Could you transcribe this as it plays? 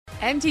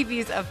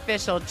MTV's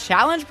official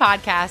Challenge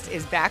podcast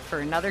is back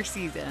for another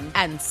season.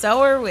 And so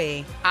are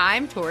we.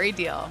 I'm Tori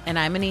Deal. And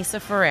I'm Anissa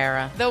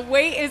Ferreira. The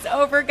wait is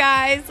over,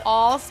 guys.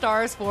 All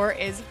Stars 4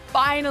 is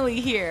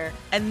finally here.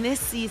 And this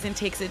season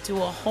takes it to a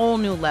whole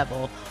new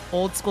level.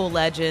 Old school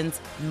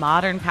legends,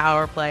 modern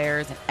power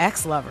players, and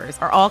ex-lovers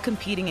are all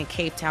competing in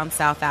Cape Town,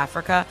 South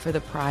Africa for the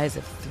prize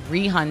of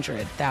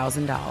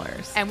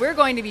 $300,000. And we're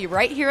going to be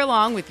right here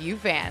along with you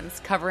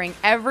fans, covering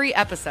every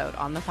episode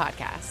on the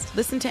podcast.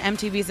 Listen to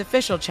MTV's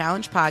official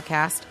Challenge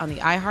podcast on the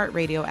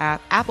iHeartRadio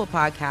app, Apple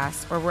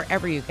Podcasts, or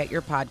wherever you get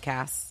your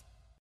podcasts.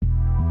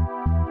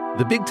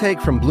 The Big Take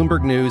from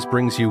Bloomberg News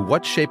brings you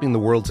what's shaping the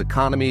world's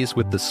economies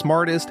with the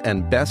smartest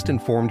and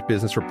best-informed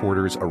business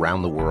reporters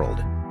around the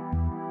world.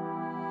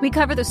 We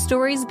cover the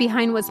stories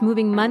behind what's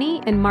moving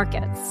money and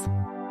markets,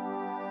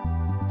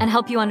 and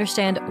help you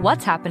understand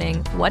what's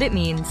happening, what it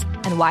means,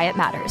 and why it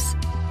matters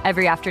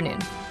every afternoon.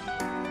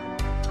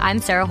 I'm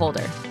Sarah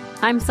Holder.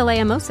 I'm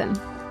Saleha Mohsin.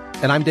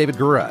 And I'm David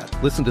Gura.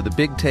 Listen to The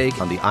Big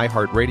Take on the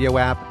iHeartRadio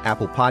app,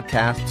 Apple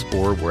Podcasts,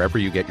 or wherever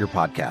you get your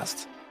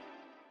podcasts.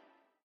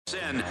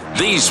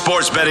 The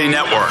Sports Betting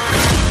Network.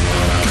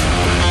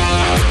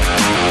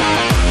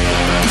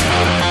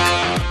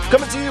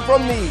 Coming to you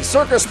from the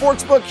Circa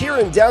Sportsbook here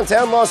in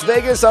downtown Las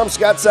Vegas, I'm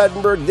Scott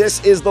Seidenberg.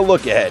 This is The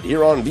Look Ahead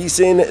here on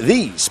VSiN,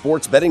 the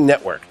Sports Betting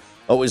Network.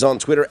 Always on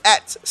Twitter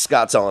at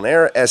Scott's On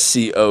Air,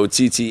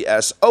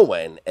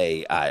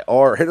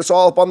 SCOTTSONAIR. Hit us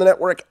all up on the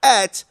network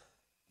at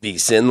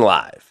VSiN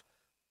Live.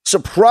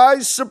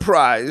 Surprise,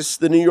 surprise,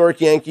 the New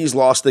York Yankees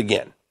lost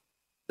again.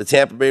 The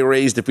Tampa Bay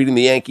Rays defeating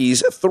the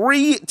Yankees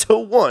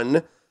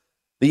 3-1.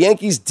 The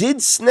Yankees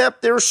did snap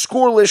their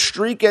scoreless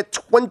streak at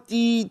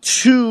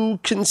 22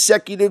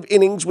 consecutive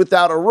innings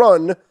without a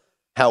run.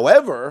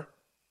 However,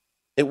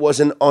 it was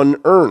an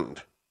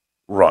unearned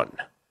run,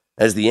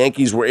 as the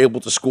Yankees were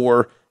able to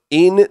score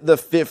in the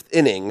fifth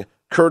inning,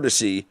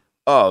 courtesy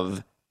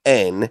of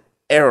an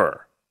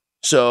error.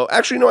 So,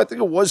 actually, no, I think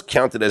it was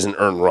counted as an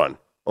earned run,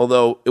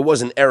 although it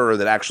was an error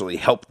that actually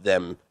helped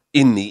them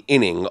in the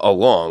inning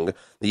along.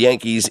 The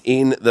Yankees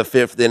in the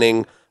fifth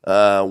inning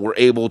were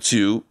able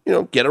to,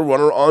 get a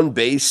runner on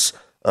base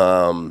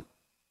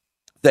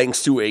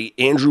thanks to a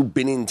Andrew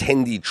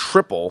Benintendi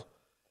triple,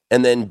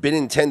 and then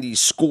Benintendi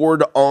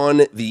scored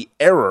on the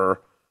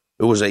error.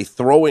 It was a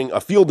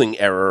fielding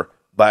error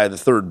by the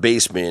third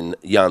baseman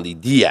Yandy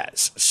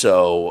Diaz.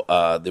 So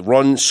the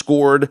run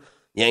scored,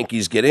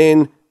 Yankees get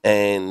in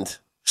and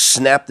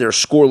snap their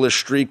scoreless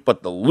streak,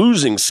 but the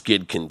losing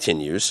skid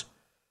continues.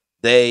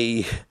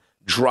 They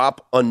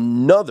drop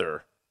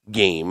another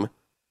game.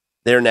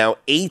 They're now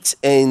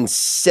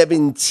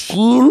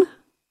 8-17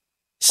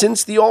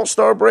 since the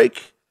All-Star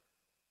break,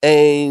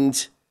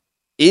 and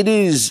it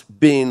has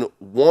been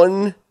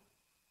one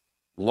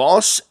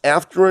loss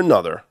after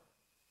another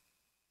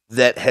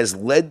that has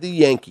led the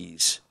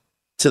Yankees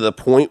to the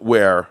point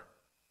where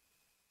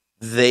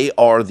they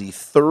are the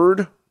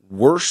third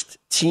worst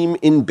team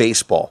in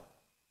baseball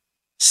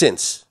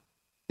since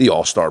the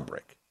All-Star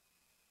break.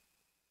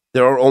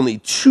 There are only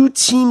two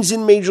teams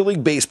in Major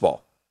League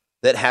Baseball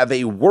that have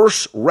a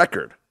worse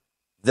record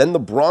than the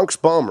Bronx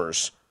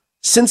Bombers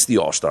since the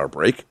All-Star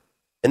break,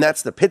 and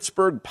that's the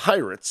Pittsburgh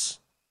Pirates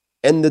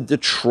and the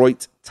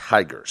Detroit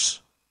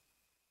Tigers.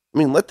 I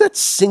mean, let that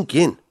sink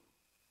in.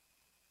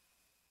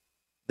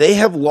 They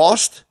have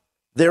lost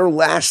their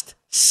last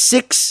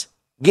 6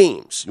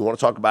 games. You want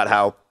to talk about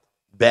how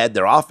bad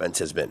their offense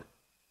has been.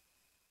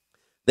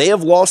 They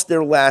have lost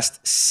their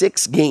last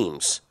 6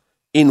 games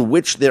in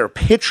which their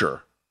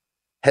pitcher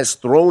has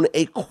thrown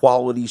a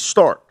quality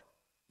start.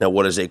 Now,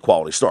 what is a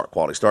quality start?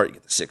 Quality start, you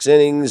get the 6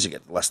 innings, you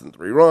get less than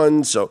 3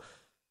 runs. So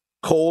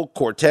Cole,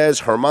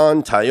 Cortez,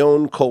 Herman,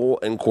 Taillon, Cole,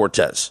 and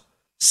Cortez.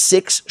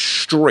 6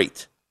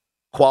 straight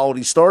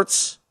quality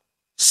starts,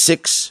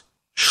 6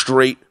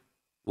 straight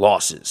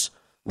losses.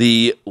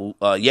 The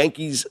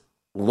Yankees'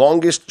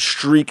 longest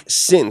streak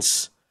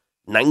since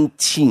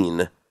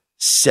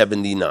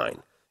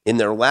 1979. In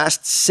their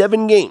last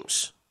 7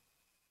 games,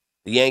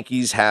 the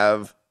Yankees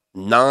have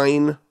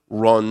 9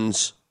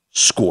 runs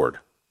scored.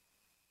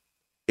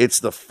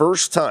 It's the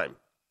first time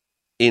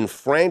in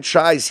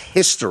franchise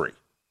history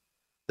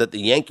that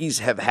the Yankees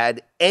have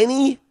had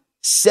any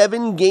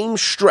 7-game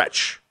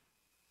stretch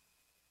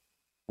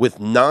with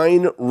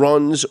 9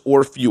 runs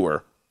or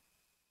fewer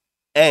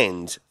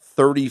and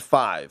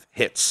 35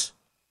 hits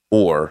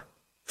or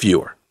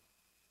fewer.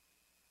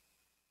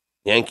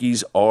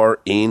 Yankees are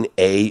in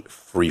a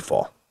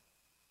freefall.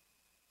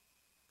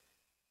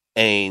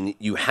 And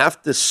you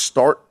have to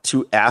start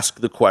to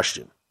ask the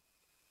question.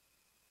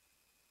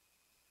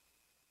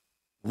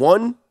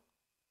 1,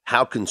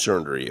 how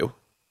concerned are you?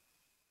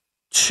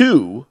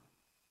 2,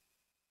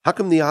 how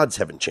come the odds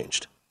haven't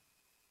changed?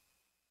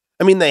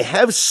 I mean, they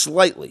have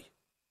slightly,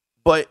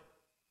 but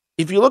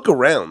if you look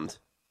around,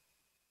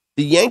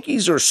 the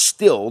Yankees are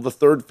still the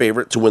third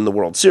favorite to win the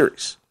World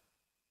Series.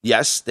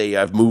 Yes, they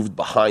have moved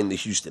behind the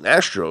Houston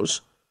Astros,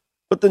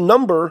 but the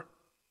number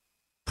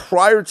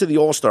prior to the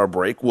All-Star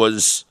break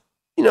was,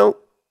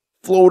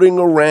 floating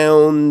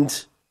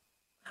around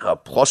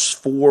plus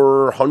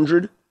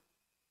 400.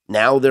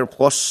 Now they're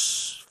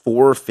plus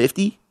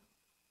 450.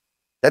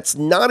 That's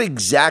not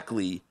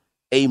exactly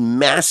a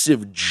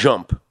massive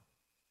jump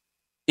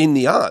in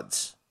the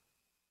odds,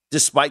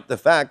 despite the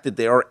fact that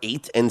they are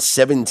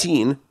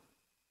 8-17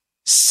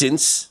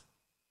 since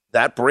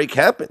that break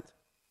happened.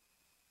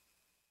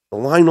 The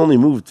line only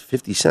moved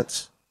 50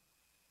 cents.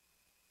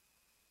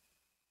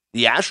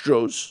 The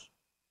Astros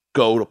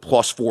go to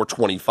plus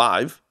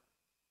 425.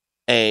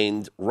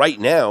 And right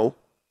now,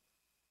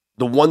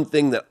 the one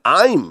thing that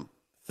I'm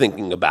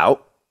thinking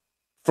about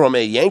from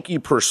a Yankee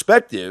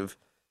perspective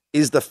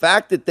is the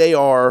fact that they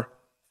are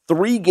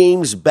 3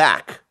 games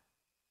back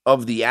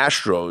of the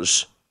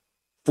Astros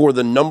for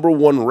the number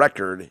 1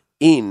 record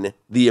in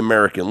the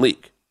American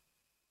League.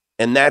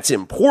 And that's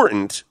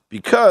important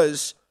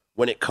because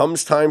when it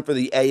comes time for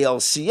the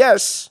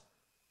ALCS,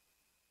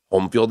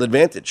 home field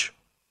advantage.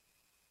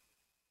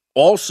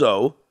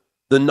 Also,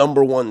 the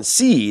number 1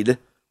 seed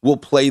will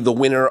play the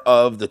winner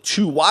of the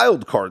 2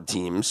 wild card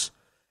teams,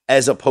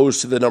 as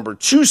opposed to the number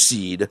 2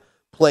 seed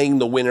playing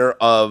the winner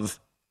of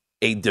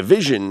a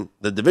division,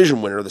 the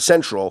division winner, the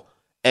Central,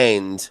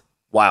 and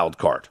wild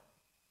card.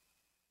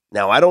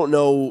 Now, I don't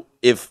know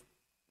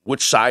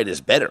which side is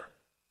better.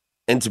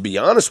 And to be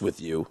honest with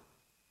you,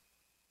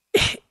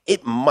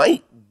 it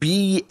might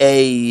be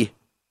a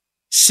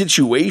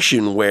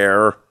situation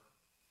where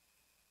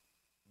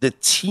the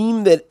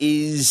team that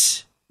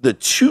is the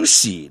 2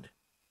 seed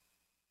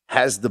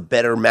has the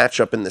better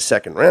matchup in the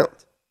second round.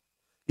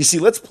 You see,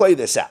 let's play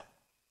this out.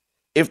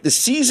 If the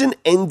season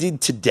ended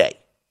today,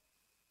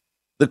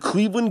 the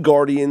Cleveland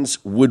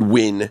Guardians would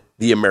win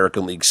the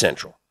American League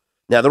Central.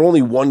 Now, they're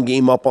only 1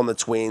 game up on the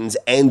Twins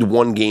and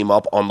 1 game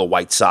up on the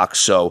White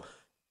Sox, so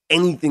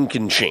anything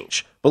can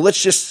change. But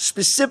let's just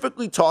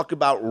specifically talk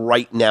about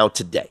right now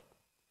today.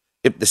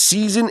 If the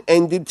season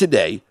ended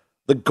today,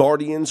 the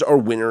Guardians are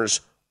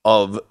winners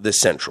of the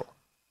Central.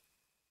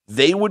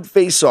 They would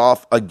face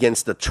off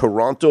against the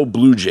Toronto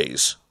Blue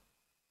Jays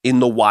in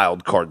the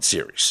wild card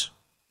series.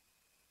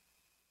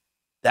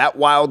 That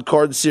wild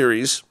card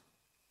series,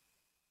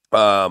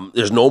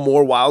 there's no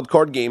more wild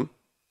card game.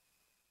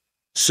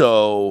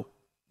 So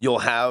you'll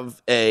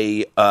have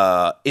in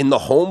the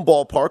home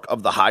ballpark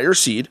of the higher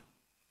seed,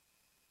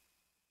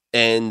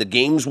 and the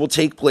games will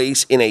take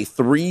place in a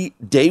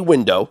 3-day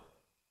window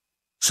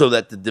so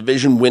that the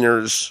division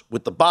winners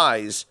with the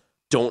byes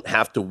don't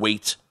have to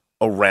wait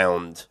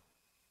around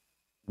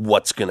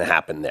what's going to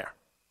happen there.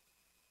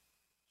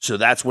 So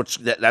that's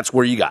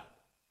where you got.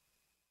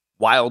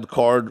 Wild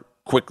card,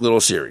 quick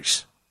little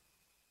series.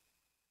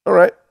 All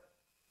right.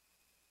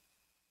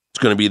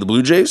 It's going to be the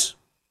Blue Jays,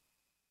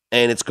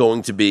 and it's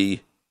going to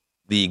be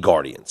the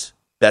Guardians.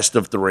 Best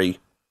of 3,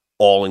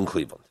 all in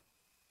Cleveland.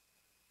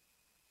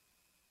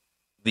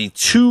 The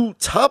 2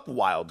 top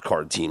wild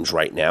card teams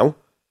right now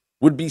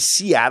would be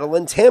Seattle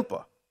and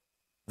Tampa.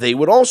 They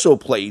would also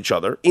play each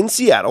other in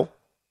Seattle,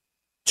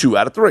 2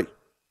 out of 3.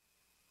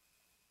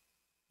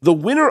 The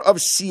winner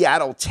of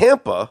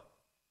Seattle-Tampa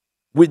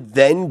would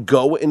then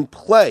go and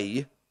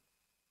play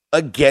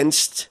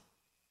against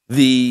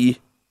the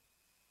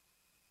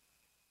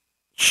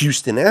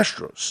Houston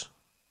Astros.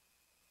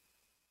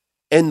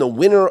 And the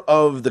winner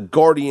of the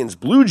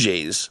Guardians-Blue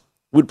Jays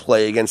would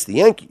play against the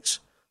Yankees.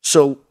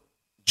 So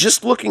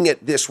just looking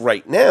at this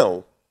right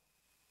now,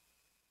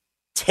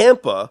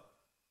 Tampa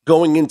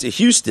going into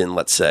Houston,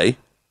 let's say,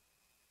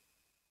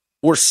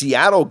 or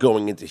Seattle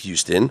going into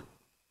Houston,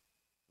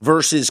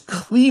 versus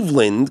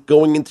Cleveland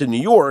going into New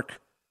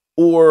York,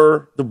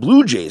 or the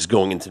Blue Jays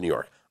going into New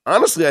York.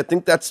 Honestly, I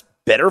think that's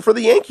better for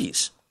the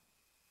Yankees.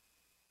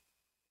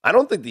 I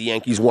don't think the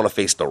Yankees want to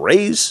face the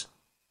Rays.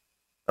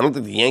 I don't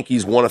think the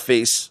Yankees want to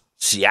face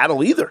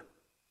Seattle either.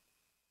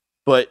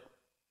 But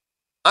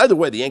either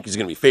way, the Yankees are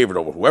going to be favored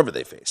over whoever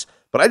they face.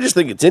 But I just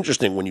think it's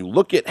interesting when you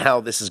look at how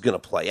this is going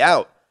to play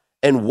out,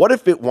 and what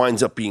if it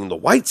winds up being the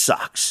White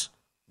Sox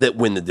that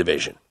win the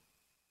division?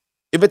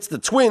 If it's the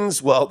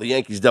Twins, well, the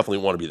Yankees definitely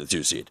want to be the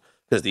 2 seed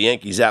because the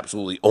Yankees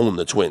absolutely own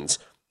the Twins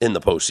in the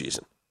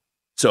postseason.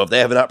 So if they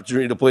have an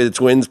opportunity to play the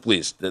Twins,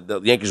 please, the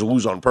Yankees will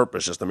lose on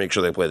purpose just to make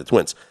sure they play the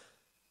Twins.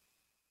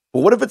 But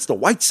what if it's the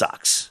White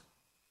Sox?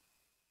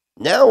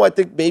 Now I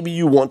think maybe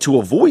you want to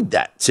avoid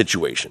that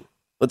situation.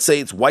 Let's say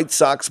it's White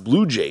Sox,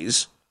 Blue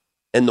Jays,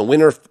 and the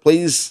winner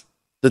plays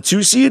the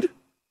 2 seed.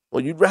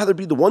 Well, you'd rather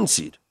be the 1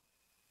 seed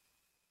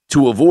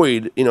to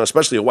avoid,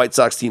 especially a White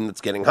Sox team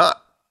that's getting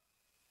hot.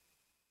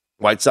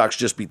 White Sox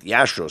just beat the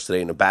Astros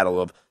today in a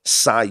battle of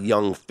Cy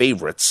Young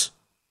favorites.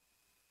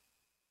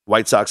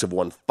 White Sox have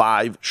won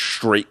 5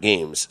 straight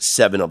games,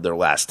 7 of their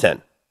last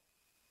 10.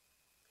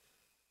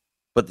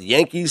 But the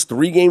Yankees,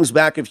 3 games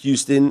back of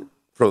Houston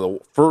for the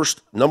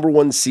first number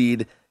 1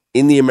 seed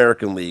in the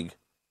American League.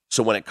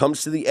 So when it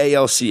comes to the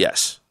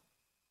ALCS,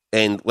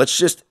 and let's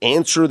just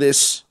answer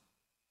this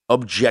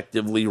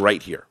objectively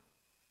right here.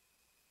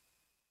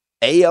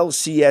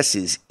 ALCS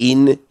is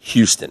in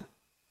Houston.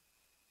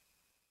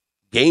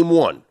 Game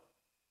 1,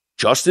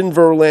 Justin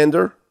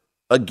Verlander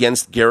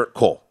against Garrett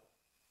Cole.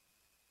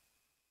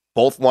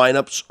 Both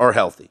lineups are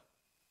healthy.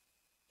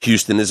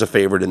 Houston is a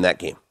favorite in that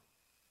game.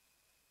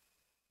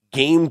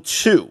 Game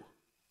 2,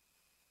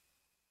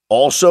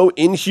 also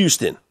in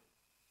Houston.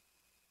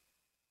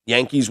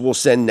 Yankees will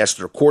send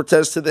Nestor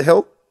Cortes to the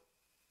hill.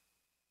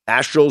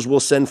 Astros will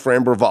send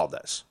Framber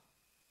Valdez.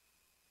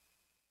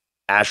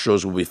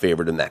 Astros will be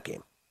favored in that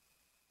game.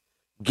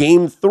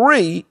 Game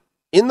 3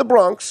 in the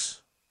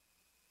Bronx.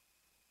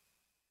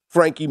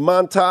 Frankie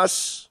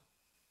Montas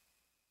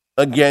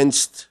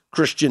against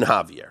Christian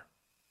Javier.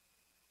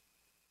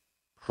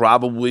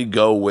 Probably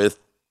go with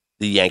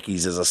the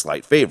Yankees as a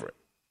slight favorite.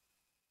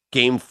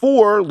 Game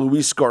 4,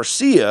 Luis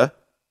Garcia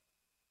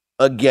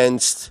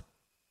against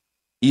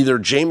either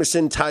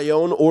Jameson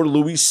Taillon or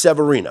Luis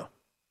Severino.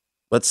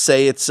 Let's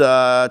say it's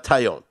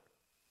Taillon.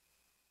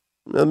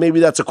 Maybe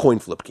that's a coin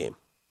flip game.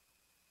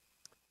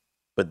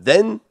 But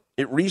then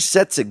it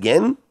resets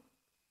again,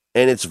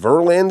 and it's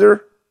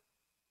Verlander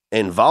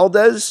and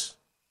Valdez.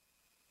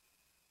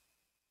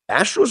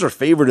 Astros are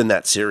favored in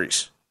that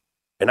series.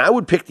 And I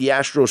would pick the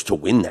Astros to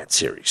win that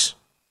series.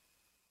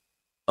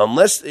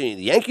 Unless the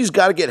Yankees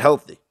got to get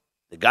healthy.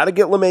 They got to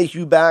get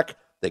LeMahieu back.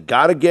 They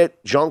got to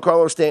get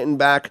Giancarlo Stanton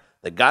back.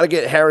 They got to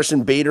get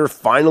Harrison Bader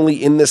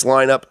finally in this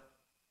lineup.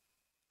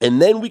 And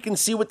then we can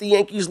see what the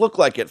Yankees look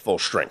like at full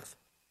strength.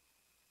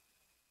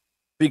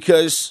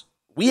 Because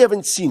we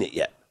haven't seen it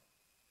yet.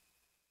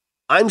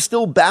 I'm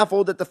still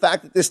baffled at the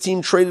fact that this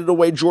team traded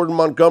away Jordan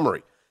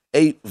Montgomery,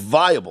 a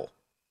viable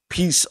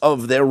piece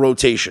of their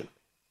rotation.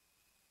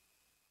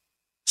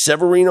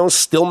 Severino's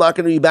still not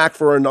going to be back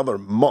for another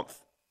month.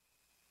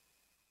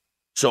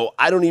 So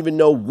I don't even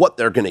know what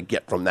they're going to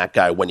get from that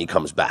guy when he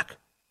comes back.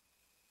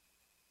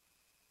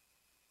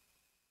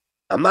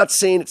 I'm not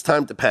saying it's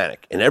time to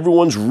panic, and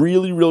everyone's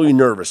really, really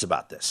nervous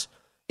about this.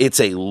 It's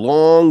a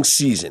long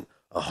season,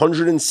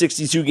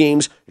 162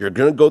 games. You're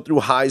going to go through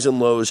highs and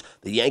lows.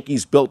 The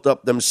Yankees built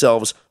up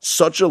themselves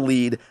such a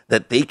lead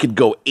that they could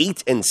go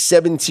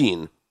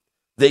 8-17.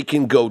 They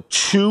can go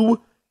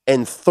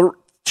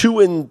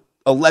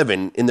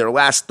 2-11 in their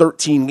last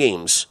 13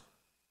 games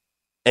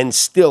and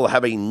still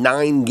have a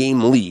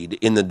 9-game lead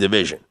in the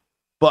division.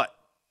 But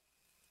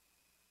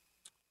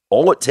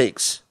all it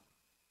takes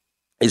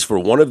is for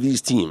one of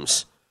these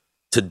teams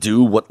to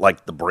do what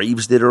like the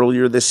Braves did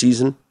earlier this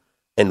season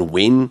and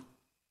win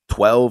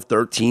 12,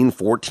 13,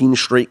 14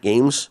 straight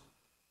games.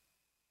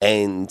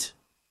 And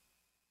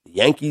the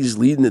Yankees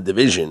leading the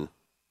division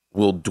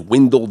will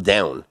dwindle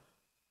down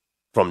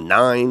from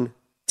 9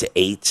 to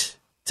 8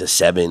 to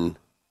 7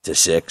 to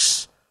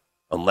 6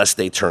 unless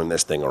they turn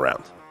this thing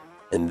around.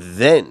 And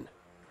then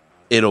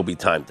it'll be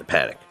time to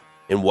panic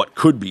in what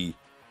could be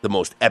the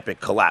most epic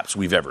collapse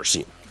we've ever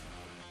seen.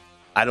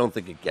 I don't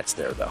think it gets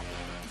there, though.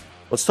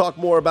 Let's talk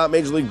more about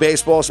Major League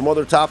Baseball, some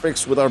other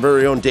topics with our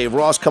very own Dave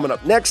Ross coming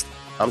up next.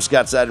 I'm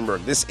Scott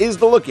Seidenberg. This is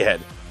The Look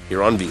Ahead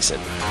here on VSiN.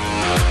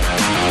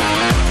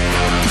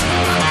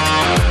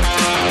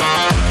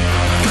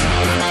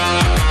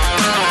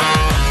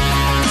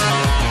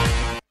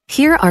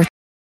 Here are...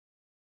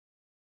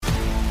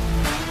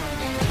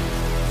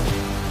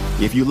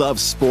 If you love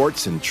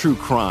sports and true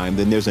crime,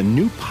 then there's a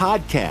new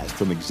podcast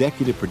from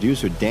executive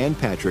producer Dan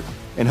Patrick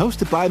and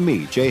hosted by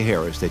me, Jay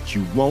Harris, that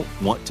you won't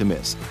want to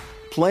miss.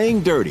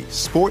 Playing Dirty: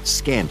 Sports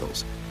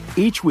Scandals.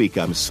 Each week,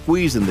 I'm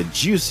squeezing the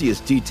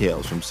juiciest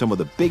details from some of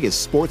the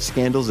biggest sports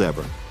scandals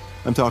ever.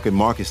 I'm talking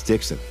Marcus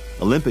Dixon,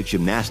 Olympic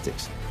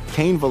gymnastics,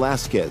 Cain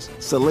Velasquez,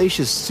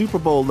 salacious Super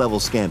Bowl-level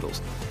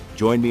scandals.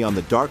 Join me on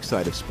the dark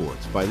side of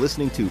sports by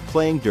listening to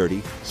Playing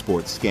Dirty: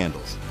 Sports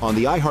Scandals on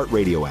the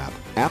iHeartRadio app,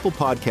 Apple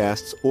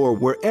Podcasts, or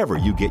wherever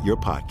you get your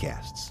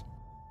podcasts.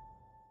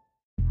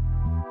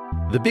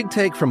 The Big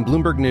Take from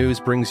Bloomberg News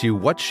brings you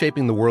what's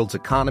shaping the world's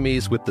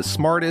economies with the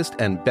smartest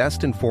and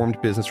best-informed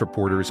business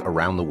reporters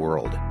around the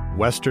world.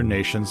 Western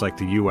nations like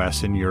the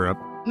U.S. and Europe.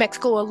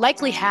 Mexico will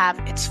likely have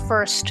its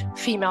first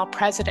female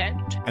president.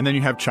 And then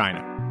you have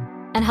China.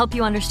 And help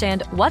you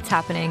understand what's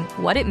happening,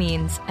 what it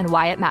means, and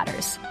why it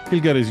matters.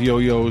 He'll get his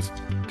yo-yos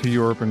to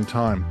Europe in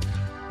time.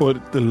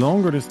 But the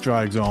longer this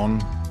drags on,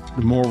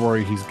 the more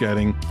worry he's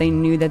getting. They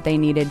knew that they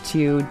needed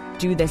to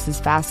do this as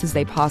fast as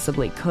they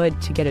possibly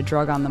could to get a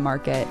drug on the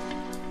market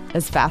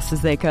as fast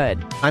as they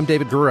could. I'm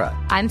David Gura.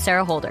 I'm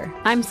Sarah Holder.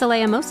 I'm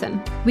Saleha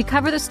Mohsen. We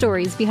cover the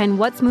stories behind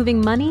what's moving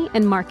money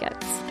and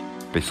markets.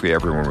 Basically,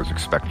 everyone was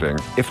expecting,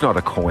 if not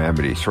a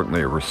calamity,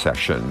 certainly a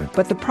recession.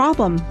 But the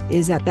problem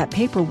is that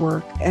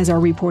paperwork, as our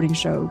reporting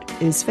showed,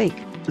 is fake.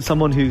 As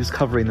someone who's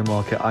covering the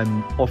market,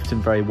 I'm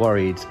often very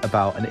worried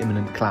about an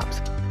imminent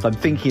collapse. So I'm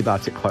thinking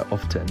about it quite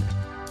often.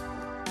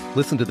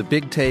 Listen to The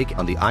Big Take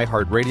on the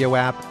iHeartRadio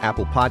app,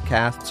 Apple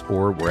Podcasts,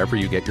 or wherever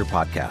you get your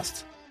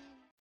podcasts.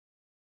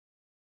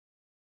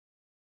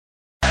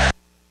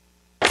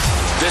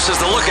 This is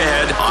The Look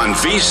Ahead on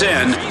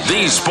VSiN,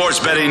 the Sports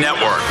Betting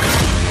Network.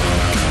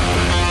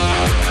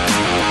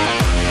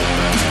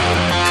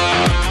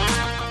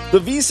 The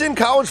VSiN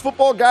College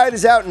Football Guide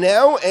is out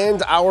now,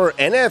 and our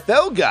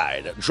NFL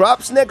Guide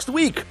drops next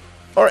week.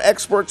 Our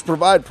experts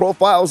provide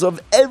profiles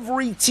of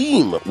every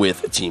team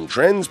with team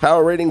trends,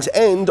 power ratings,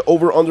 and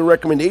over-under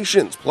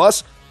recommendations.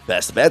 Plus,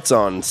 best bets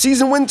on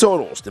season win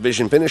totals,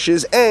 division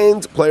finishes,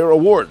 and player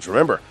awards.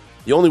 Remember,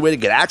 the only way to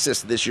get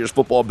access to this year's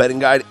football betting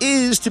guide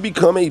is to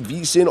become a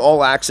VSiN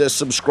All Access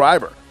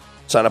subscriber.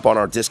 Sign up on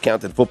our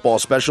discounted football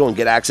special and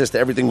get access to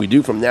everything we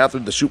do from now through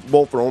the Super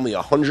Bowl for only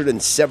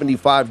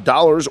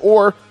 $175,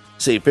 or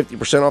save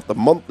 50% off the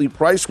monthly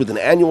price with an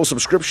annual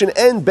subscription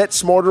and bet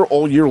smarter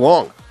all year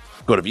long.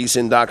 Go to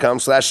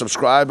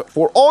vsin.com/subscribe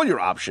for all your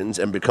options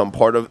and become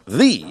part of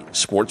the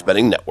Sports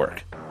Betting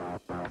Network.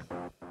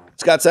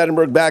 Scott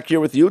Seidenberg back here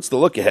with you. It's the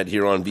look ahead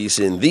here on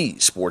VSiN, the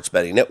Sports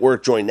Betting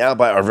Network, joined now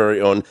by our very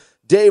own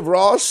Dave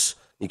Ross.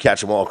 You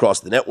catch them all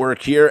across the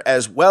network here,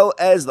 as well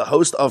as the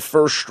host of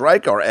First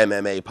Strike, our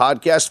MMA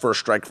podcast. First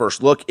Strike,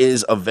 First Look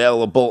is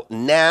available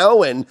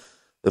now, and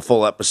the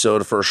full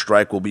episode of First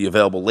Strike will be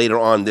available later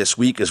on this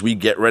week as we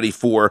get ready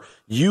for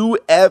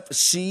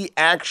UFC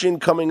action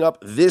coming up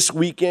this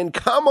weekend.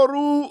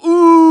 Kamaru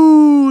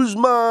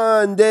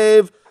Usman,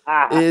 Dave,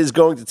 is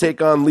going to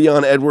take on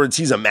Leon Edwards.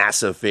 He's a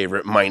massive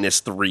favorite, minus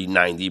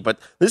 390. But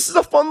this is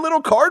a fun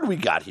little card we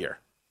got here.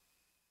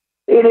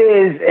 It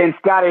is. And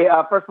Scotty,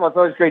 first of all, it's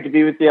always great to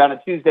be with you on a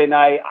Tuesday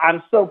night.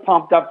 I'm so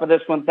pumped up for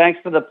this one.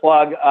 Thanks for the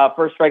plug.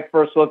 First Strike,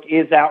 First Look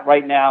is out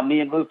right now. Me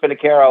and Lou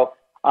Finicaro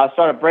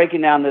started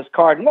breaking down this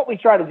card. And what we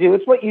try to do,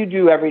 it's what you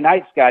do every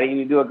night, Scotty, and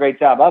you do a great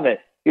job of it.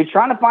 You're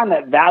trying to find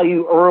that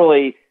value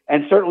early,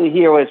 and certainly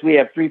here as we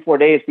have 3-4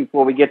 days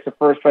before we get to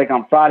First Strike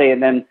on Friday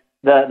and then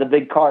the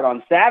big card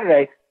on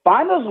Saturday,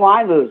 find those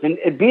line moves and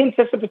be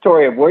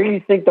anticipatory of where you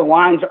think the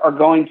lines are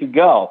going to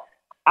go.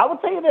 I will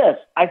tell you this.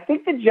 I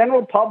think the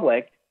general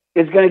public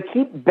is going to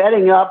keep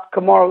betting up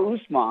Kamaru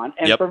Usman,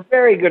 and for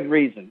very good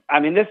reason.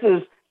 I mean,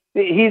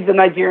 he's the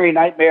Nigerian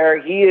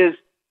nightmare. He is,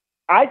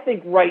 I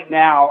think right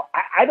now,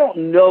 I don't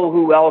know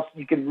who else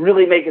you could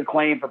really make a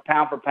claim for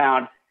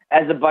pound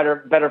as a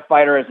better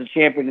fighter, as a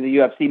champion in the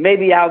UFC.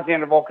 Maybe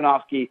Alexander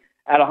Volkanovski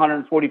at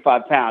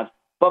 145 pounds.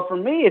 But for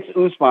me, it's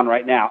Usman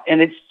right now. And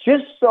it's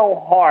just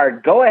so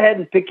hard. Go ahead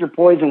and pick your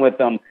poison with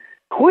him.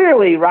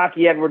 Clearly,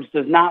 Rocky Edwards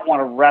does not want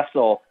to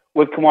wrestle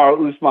with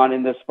Kamaru Usman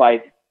in this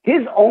fight.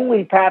 His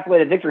only pathway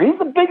to victory, he's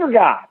the bigger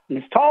guy.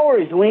 He's taller,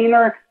 he's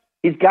leaner.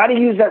 He's got to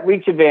use that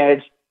reach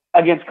advantage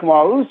against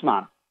Kamaru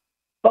Usman.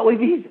 But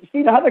we've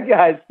seen other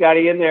guys,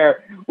 Scotty, in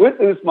there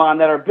with Usman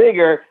that are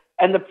bigger.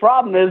 And the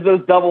problem is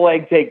those double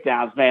leg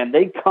takedowns, man.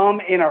 They come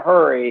in a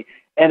hurry.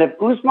 And if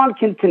Usman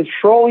can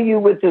control you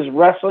with his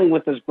wrestling,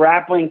 with his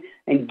grappling,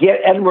 and get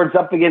Edwards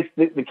up against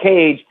the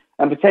cage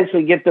and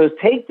potentially get those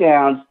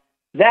takedowns,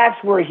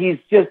 that's where he's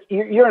just,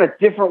 you're in a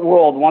different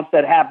world once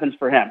that happens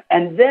for him.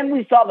 And then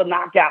we saw the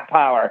knockout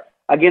power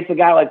against a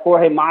guy like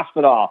Jorge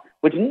Masvidal,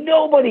 which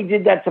nobody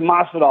did that to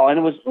Masvidal, and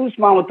it was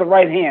Usman with the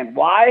right hand.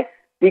 Why?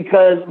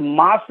 Because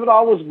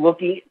Masvidal was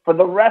looking for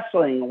the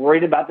wrestling,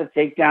 worried about the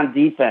takedown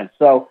defense.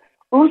 So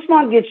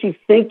Usman gets you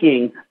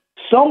thinking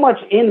so much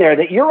in there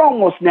that you're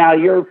almost now,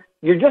 you're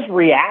just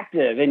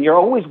reactive, and you're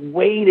always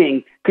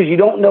waiting because you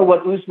don't know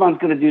what Usman's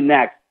going to do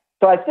next.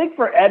 So I think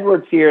for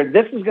Edwards here,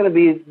 this is going to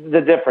be the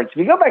difference. If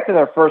you go back to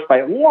their first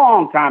fight a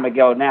long time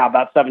ago now,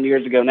 about 7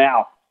 years ago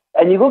now,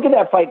 and you look at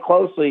that fight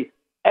closely,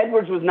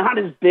 Edwards was not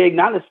as big,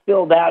 not as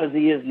filled out as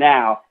he is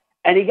now,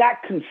 and he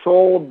got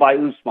controlled by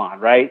Usman,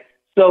 right?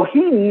 So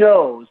he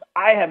knows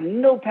I have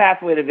no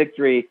pathway to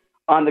victory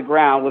on the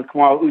ground with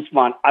Kamaru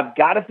Usman. I've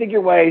got to figure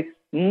a way,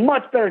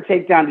 much better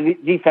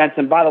takedown defense.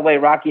 And by the way,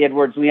 Rocky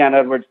Edwards, Leon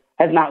Edwards,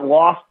 has not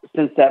lost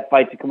since that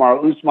fight to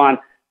Kamaru Usman.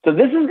 So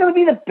this is going to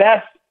be the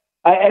best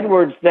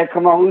Edwards that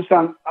Kamaru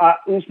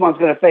Usman's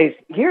going to face.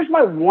 Here's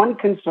my one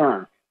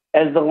concern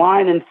as the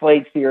line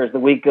inflates here as the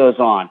week goes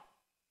on.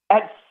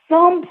 At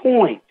some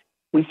point,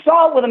 we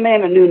saw it with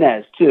Amanda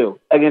Nunes, too,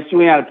 against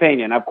Juliana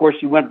Pena. And of course,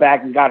 she went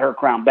back and got her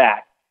crown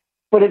back.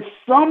 But at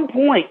some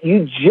point,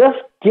 you just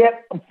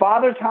get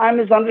Father Time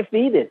is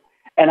undefeated.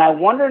 And I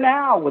wonder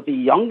now, with the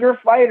younger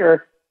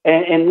fighter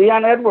and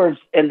Leon Edwards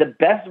and the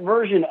best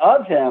version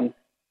of him,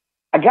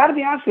 I got to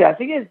be honest with you, I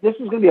think this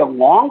is going to be a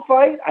long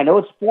fight. I know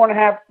it's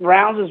 4.5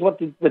 rounds is what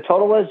the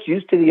total is,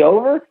 juiced to the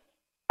over.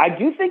 I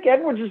do think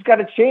Edwards has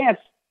got a chance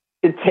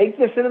to take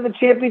this into the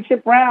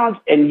championship rounds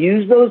and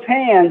use those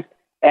hands,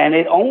 and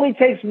it only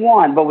takes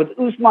one. But with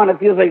Usman, it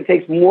feels like it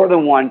takes more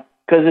than one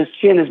because his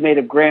chin is made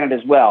of granite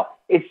as well.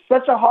 It's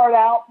such a hard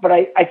out, but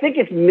I think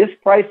it's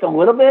mispriced a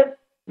little bit.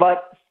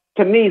 But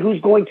to me, who's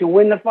going to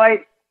win the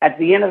fight? At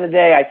the end of the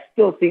day, I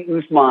still see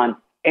Usman,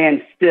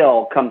 and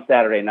still come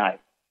Saturday night.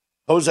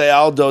 Jose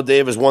Aldo,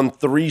 Dave, has won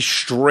 3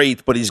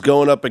 straight, but he's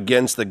going up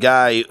against the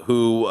guy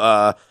who,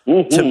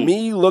 to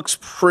me, looks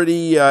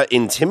pretty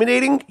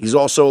intimidating. He's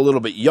also a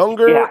little bit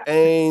younger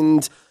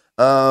and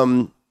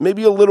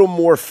maybe a little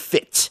more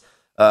fit.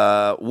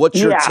 What's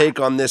your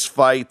take on this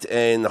fight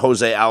and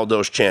Jose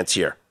Aldo's chance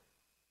here?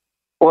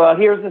 Well,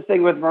 here's the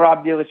thing with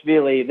Merab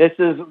Dvalishvili. This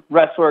is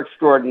wrestler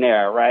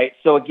extraordinaire, right?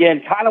 So,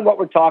 again, kind of what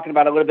we're talking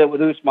about a little bit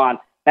with Usman.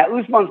 Now,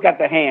 Usman's got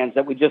the hands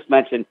that we just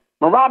mentioned.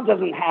 Merab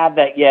doesn't have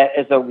that yet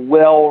as a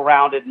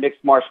well-rounded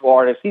mixed martial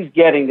artist. He's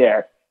getting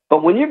there.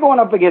 But when you're going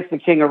up against the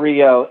King of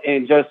Rio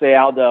and Jose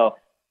Aldo,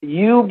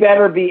 you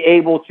better be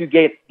able to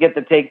get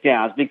the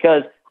takedowns,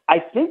 because I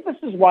think this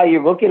is why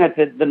you're looking at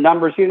the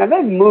numbers here. Now,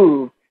 they've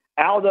moved.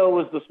 Aldo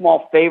was the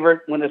small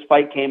favorite when this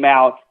fight came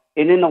out.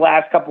 And in the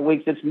last couple of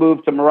weeks, it's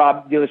moved to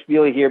Merab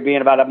Dvalishvili here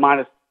being about a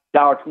minus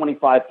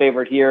 $1.25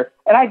 favorite here.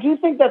 And I do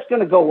think that's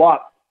going to go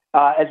up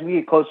as we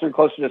get closer and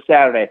closer to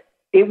Saturday.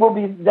 It will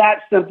be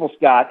that simple,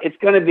 Scott. It's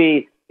going to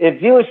be, if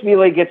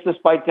Dvalishvili gets this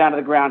fight down to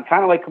the ground,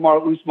 kind of like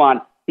Kamaru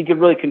Usman, he could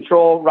really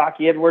control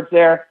Rocky Edwards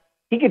there.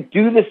 He could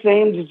do the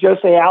same to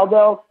Jose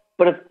Aldo.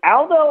 But if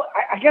Aldo,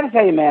 I got to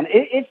tell you, man,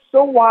 it's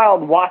so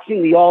wild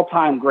watching the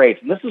all-time greats.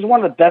 And this is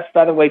one of the best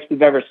featherweights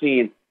we've ever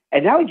seen.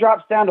 And now he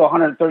drops down to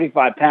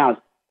 135 pounds.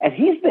 And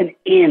he's been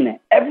in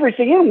every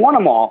single, he hasn't won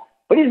them all,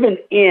 but he's been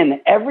in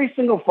every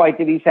single fight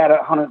that he's had at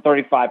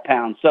 135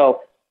 pounds.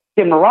 So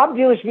can Merab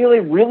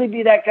Dvalishvili really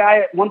be that guy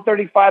at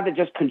 135 that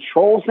just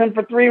controls him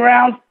for 3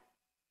 rounds?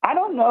 I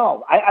don't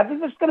know. I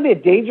think this is going to be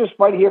a dangerous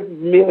fight here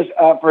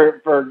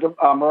for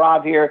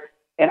Merab here.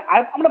 And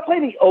I'm going to play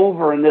the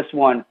over in this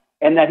one,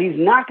 and that he's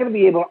not going to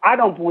be able, I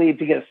don't believe,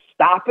 to get a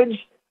stoppage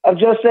of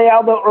Jose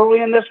Aldo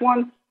early in this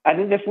one. I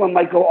think this one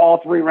might go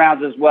all 3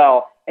 rounds as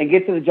well and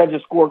get to the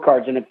judges'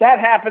 scorecards. And if that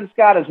happens,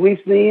 Scott, as we've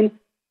seen,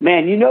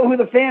 man, you know who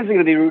the fans are going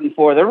to be rooting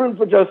for. They're rooting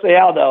for Jose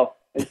Aldo,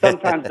 and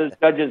sometimes those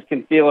judges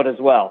can feel it as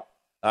well.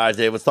 All right,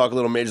 Dave, let's talk a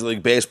little Major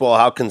League Baseball.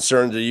 How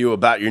concerned are you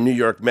about your New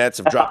York Mets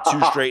have dropped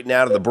 2 straight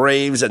now to the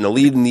Braves, and the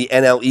lead in the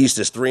NL East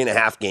is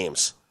 3.5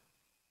 games?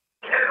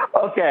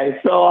 Okay,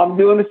 so I'm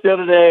doing the show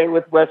today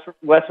with Wes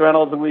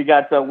Reynolds, and we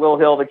got Will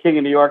Hill, the king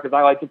of New York, as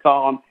I like to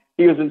call him.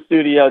 He was in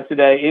studio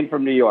today, in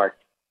from New York.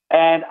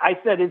 And I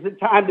said, is it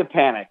time to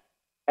panic?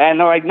 And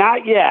they're like,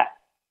 not yet.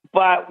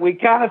 But we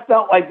kind of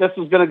felt like this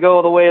was going to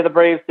go the way of the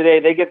Braves today.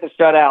 They get the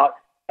shutout,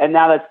 and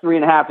now that's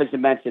 3.5, as you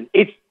mentioned.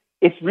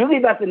 It's really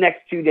about the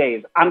next 2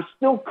 days. I'm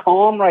still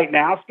calm right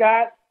now,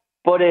 Scott,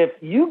 but if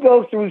you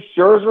go through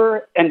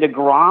Scherzer and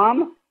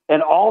DeGrom,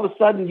 and all of a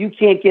sudden you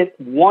can't get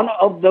one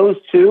of those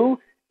two,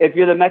 if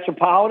you're the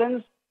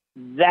Metropolitans,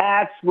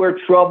 that's where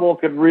trouble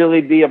could really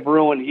be a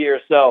brewing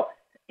here. So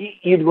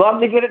you'd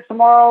love to get it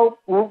tomorrow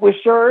with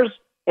Scherzer,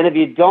 and if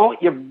you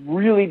don't, you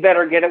really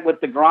better get it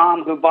with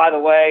DeGrom, who, by the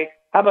way,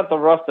 how about the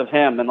rust of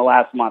him in the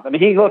last month? I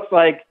mean, he looks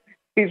like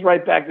he's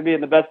right back to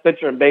being the best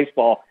pitcher in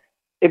baseball.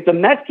 If the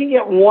Mets can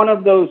get one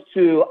of those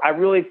two, I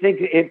really think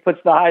it puts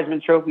the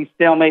Heisman Trophy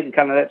stalemate and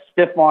kind of that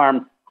stiff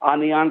arm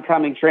on the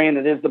oncoming train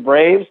that is the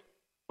Braves.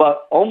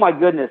 But, oh, my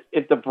goodness,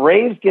 if the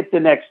Braves get the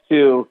next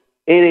two,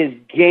 it is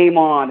game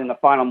on in the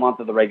final month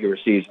of the regular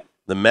season.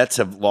 The Mets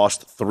have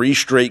lost 3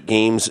 straight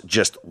games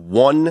just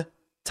one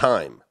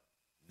time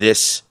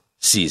this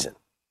season.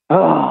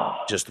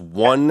 Just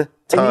one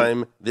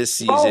time this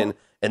season,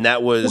 and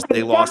that was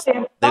they lost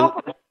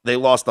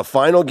the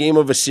final game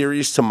of a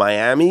series to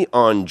Miami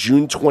on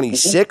June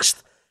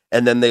 26th,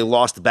 and then they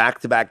lost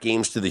back-to-back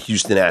games to the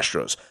Houston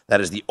Astros.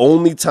 That is the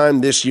only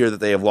time this year that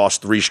they have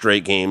lost 3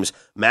 straight games.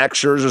 Max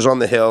Scherzer's on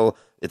the hill.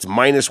 It's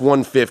minus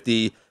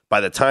 150. By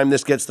the time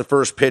this gets the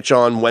first pitch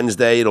on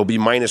Wednesday, it'll be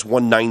minus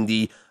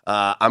 190.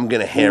 I'm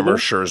going to hammer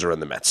Scherzer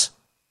and the Mets.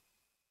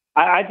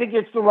 I think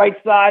it's the right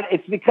side.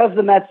 It's because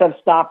the Mets have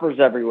stoppers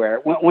everywhere.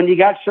 When you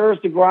got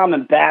Scherzer, DeGrom,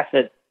 and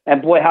Bassett,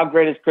 and boy, how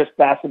great has Chris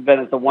Bassett been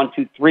as the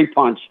 1-2-3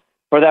 punch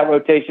for that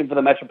rotation for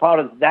the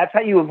Metropolitans. That's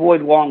how you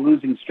avoid long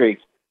losing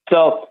streaks.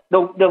 So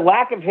the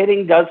lack of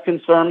hitting does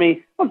concern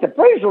me. Look, the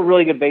Braves are a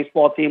really good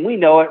baseball team. We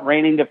know it,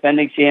 reigning,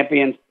 defending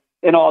champions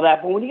and all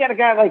that. But when you got a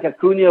guy like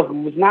Acuna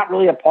who was not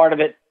really a part of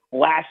it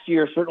last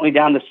year, certainly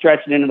down the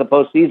stretch and into the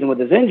postseason with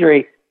his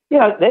injury, you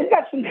know, they've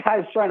got some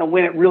guys trying to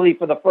win it really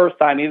for the first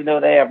time, even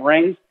though they have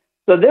rings.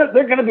 So they're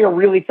going to be a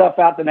really tough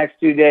out the next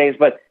 2 days.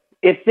 But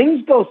if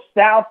things go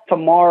south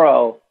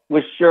tomorrow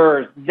with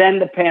Scherzer, then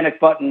the panic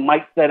button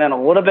might set in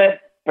a little bit.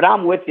 But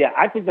I'm with you.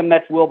 I think the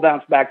Mets will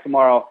bounce back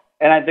tomorrow.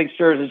 And I think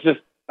Scherzer is just,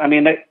 I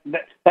mean,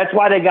 that's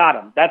why they got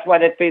him. That's why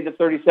they paid the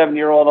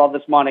 37-year-old all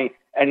this money,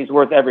 and he's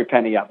worth every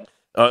penny of it.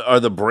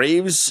 Are the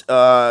Braves,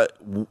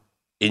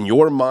 in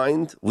your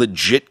mind,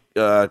 legit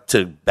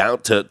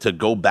to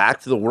go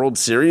back to the World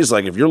Series?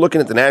 Like, if you're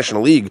looking at the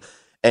National League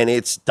and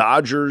it's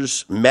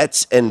Dodgers,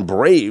 Mets, and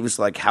Braves,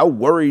 like, how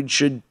worried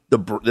should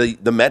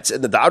the Mets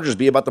and the Dodgers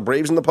be about the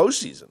Braves in the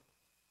postseason?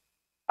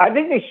 I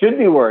think they should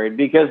be worried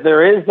because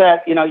there is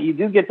that, you know, you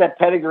do get that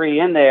pedigree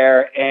in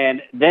there,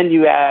 and then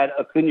you add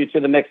Acuna to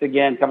the mix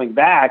again coming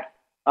back.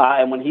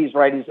 And when he's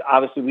right,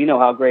 obviously we know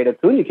how great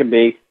Acuna can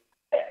be.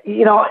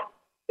 You know,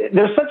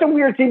 there's such a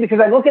weird team because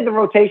I look at the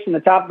rotation,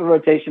 the top of the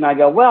rotation, I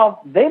go,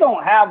 well, they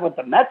don't have what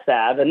the Mets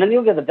have. And then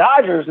you look at the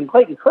Dodgers, and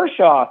Clayton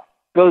Kershaw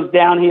goes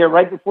down here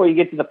right before you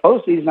get to the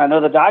postseason. I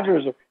know the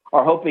Dodgers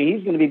are hoping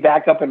he's going to be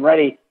back up and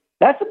ready.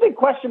 That's a big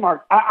question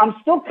mark. I'm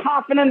still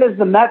confident as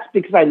the Mets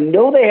because I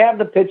know they have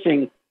the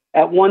pitching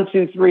at 1,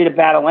 2, 3 to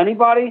battle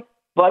anybody.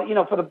 But, you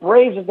know, for the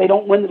Braves, if they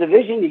don't win the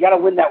division, you got to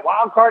win that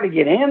wild card to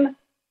get in.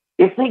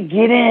 If they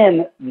get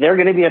in, they're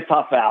going to be a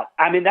tough out.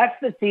 I mean, that's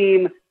the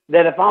team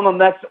that if I'm a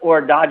Mets or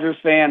a Dodgers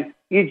fan,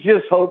 you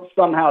just hope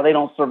somehow they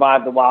don't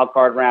survive the wild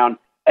card round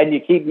and you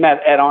keep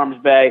Met at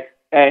arm's bay.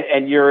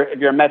 And if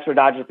you're a Mets or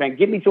Dodgers fan,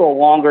 get me to a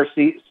longer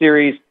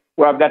series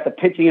where I've got the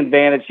pitching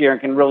advantage here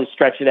and can really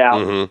stretch it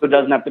out so it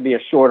doesn't have to be a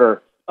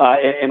shorter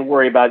and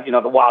worry about,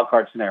 the wild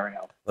card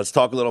scenario. Let's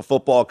talk a little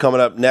football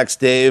coming up next,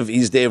 Dave.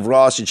 He's Dave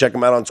Ross. You check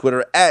him out on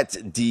Twitter at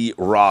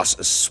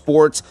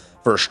DRossSports.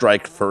 First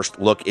Strike, First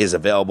Look is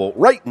available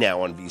right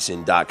now on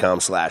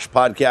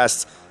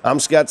vsin.com/podcasts. I'm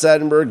Scott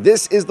Seidenberg.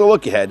 This is The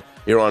Look Ahead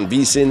here on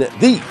VSiN,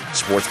 the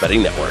Sports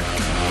Betting Network.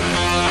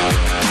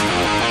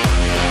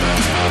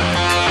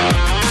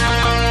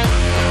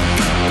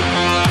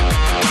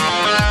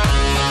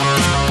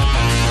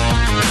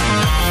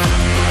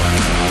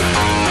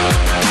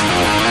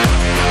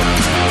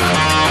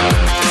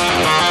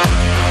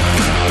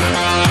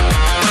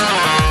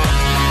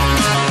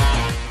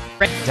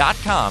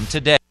 .com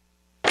today.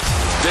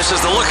 This is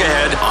The Look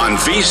Ahead on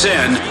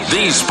VSiN,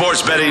 the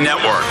Sports Betting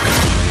Network.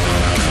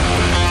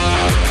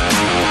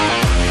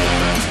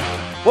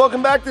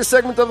 Welcome back. This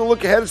segment of The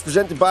Look Ahead is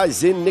presented by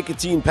Zyn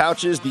Nicotine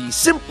Pouches, the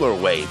simpler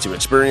way to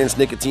experience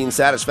nicotine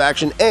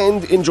satisfaction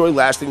and enjoy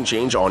lasting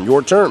change on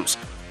your terms.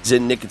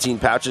 Zyn Nicotine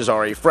Pouches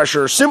are a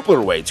fresher,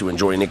 simpler way to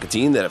enjoy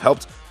nicotine that have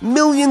helped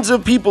millions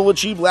of people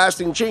achieve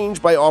lasting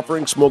change by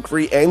offering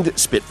smoke-free and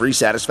spit-free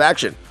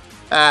satisfaction.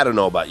 I don't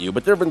know about you,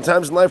 but there have been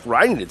times in life where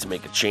I needed to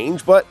make a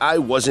change, but I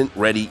wasn't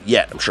ready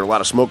yet. I'm sure a lot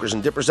of smokers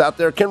and dippers out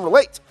there can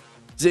relate.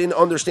 Zyn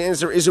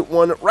understands there isn't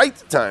one right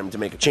time to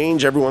make a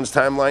change. Everyone's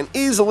timeline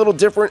is a little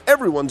different.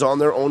 Everyone's on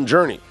their own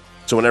journey.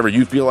 So whenever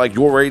you feel like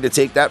you're ready to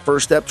take that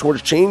first step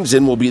towards change,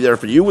 Zyn will be there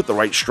for you with the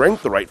right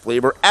strength, the right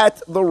flavor,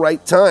 at the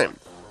right time.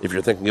 If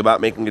you're thinking about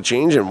making a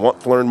change and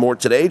want to learn more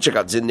today, check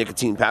out Zyn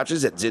Nicotine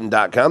Pouches at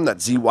Zyn.com.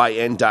 That's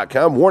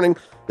ZYN.com. Warning,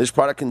 this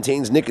product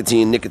contains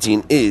nicotine.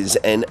 Nicotine is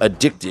an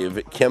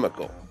addictive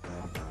chemical.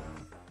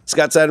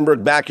 Scott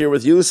Seidenberg back here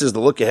with you. This is The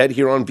Look Ahead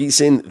here on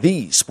VSiN,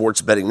 the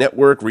Sports Betting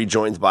Network,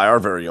 rejoined by our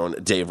very own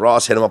Dave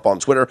Ross. Hit him up on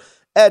Twitter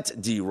at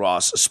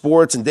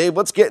DRossSports. And Dave,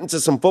 let's get into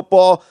some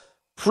football.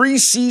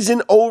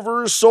 Preseason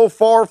overs so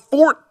far,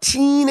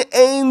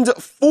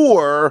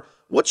 14-4.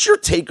 What's your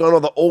take on all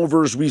the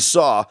overs we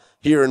saw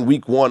here in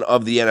week one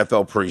of the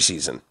NFL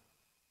preseason?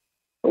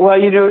 Well,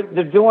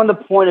 they're doing the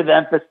point of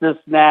emphasis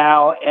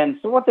now. And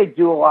so what they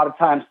do a lot of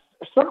times,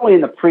 certainly in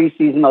the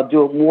preseason, they'll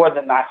do it more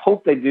than I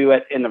hope they do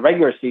it in the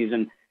regular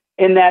season,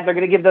 in that they're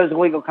going to give those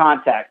illegal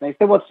contacts. And they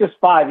say, well, it's just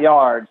 5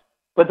 yards.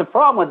 But the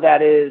problem with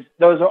that is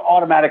those are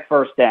automatic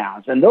first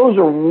downs. And those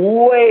are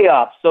way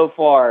up so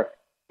far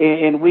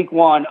in week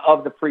one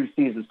of the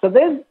preseason. So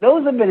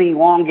those have been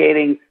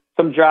elongating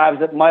some drives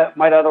that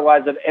might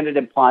otherwise have ended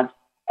in punts.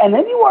 And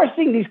then you are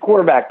seeing these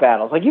quarterback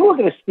battles. Like you look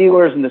at the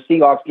Steelers and the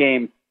Seahawks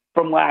game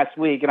from last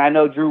week, and I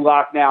know Drew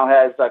Lock now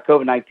has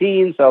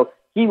COVID-19, so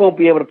he won't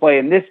be able to play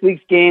in this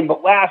week's game.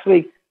 But last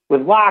week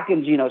with Lock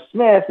and Geno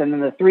Smith and then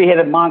the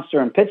three-headed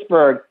monster in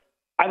Pittsburgh,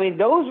 I mean,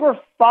 those were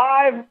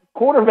 5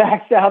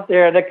 quarterbacks out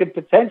there that could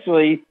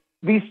potentially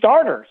be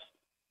starters,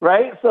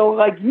 right? So,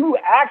 like, you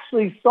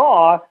actually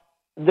saw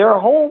they're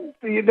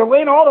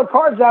laying all their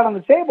cards out on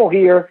the table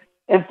here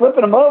and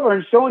flipping them over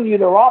and showing you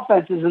their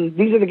offenses, and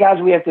these are the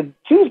guys we have to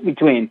choose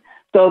between.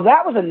 So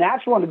that was a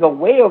natural one to go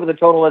way over the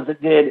total as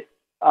it did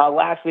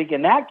last week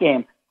in that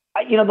game.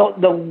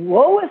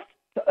 The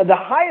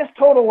highest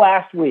total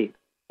last week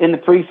in the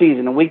preseason,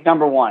 in week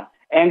number 1,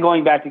 and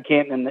going back to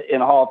Canton in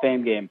the Hall of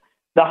Fame game,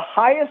 the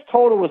highest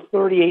total was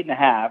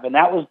 38.5, and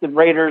that was the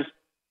Raiders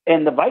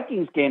and the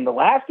Vikings game, the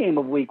last game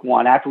of week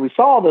 1, after we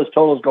saw all those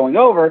totals going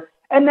over,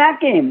 and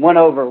that game went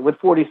over with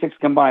 46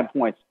 combined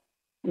points.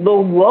 The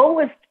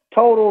lowest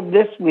total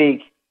this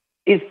week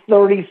is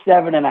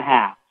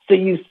 37.5. So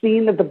you've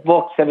seen that the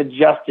books have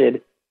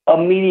adjusted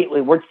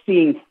immediately. We're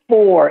seeing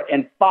 4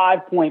 and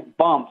 5 point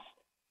bumps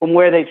from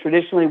where they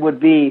traditionally would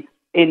be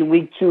in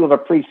week 2 of a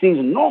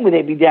preseason. Normally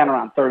they'd be down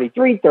around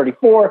 33,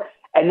 34.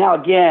 And now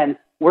again,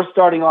 we're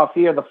starting off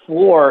here. The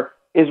floor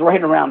is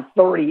right around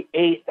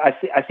 38. I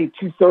see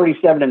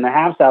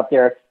 237.5 out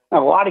there.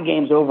 A lot of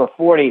games over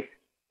 40.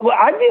 Well,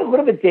 I'd be a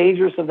little bit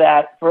dangerous of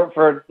that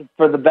for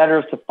the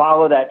bettors to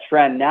follow that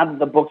trend now that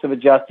the books have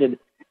adjusted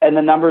and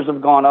the numbers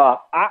have gone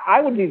up. I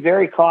would be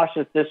very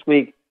cautious this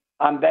week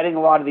on betting a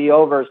lot of the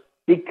overs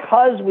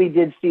because we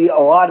did see a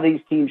lot of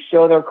these teams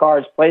show their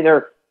cards, play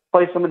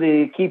some of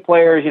the key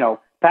players.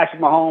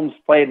 Patrick Mahomes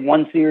played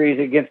one series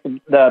against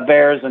the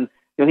Bears, and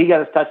he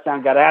got his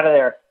touchdown, got out of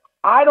there.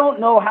 I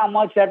don't know how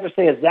much after,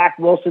 say, a Zach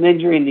Wilson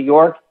injury in New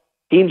York,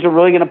 teams are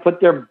really going to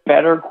put their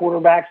better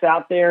quarterbacks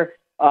out there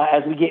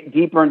as we get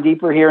deeper and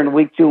deeper here in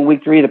week 2 and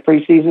week 3 of the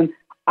preseason.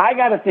 I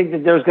got to think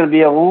that there's going to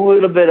be a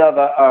little bit of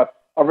a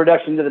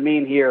reduction to the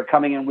mean here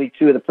coming in week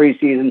 2 of the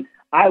preseason.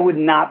 I would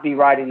not be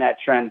riding that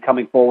trend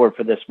coming forward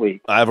for this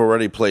week. I've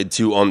already played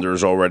 2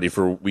 unders already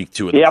for week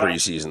 2 of the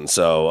preseason,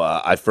 so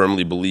I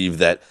firmly believe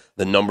that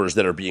the numbers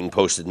that are being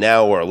posted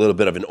now are a little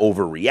bit of an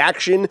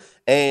overreaction.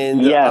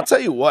 And I'll tell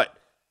you what,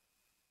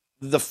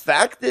 the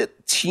fact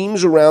that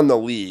teams around the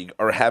league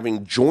are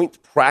having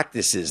joint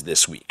practices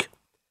this week,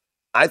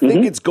 I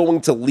think it's going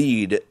to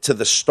lead to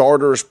the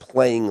starters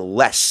playing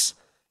less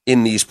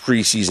in these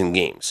preseason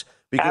games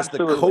because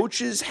the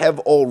coaches have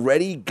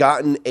already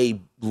gotten a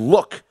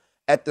look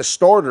at the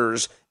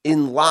starters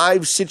in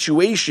live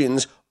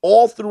situations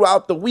all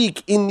throughout the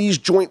week in these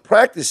joint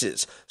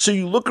practices. So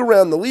you look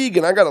around the league,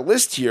 and I got a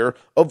list here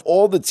of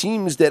all the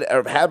teams that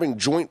are having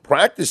joint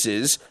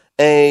practices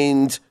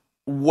and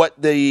what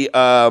the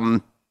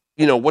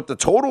what the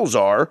totals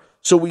are.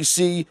 So we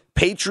see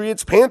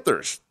Patriots,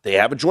 Panthers, they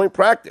have a joint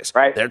practice.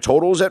 Right. Their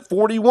total's at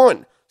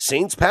 41.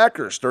 Saints,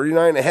 Packers,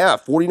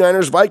 39.5.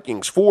 49ers,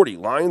 Vikings, 40.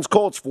 Lions,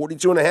 Colts,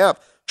 42.5.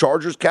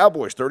 Chargers,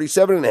 Cowboys,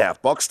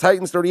 37.5. Bucks,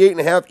 Titans,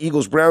 38.5.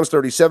 Eagles, Browns,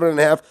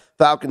 37.5.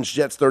 Falcons,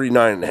 Jets,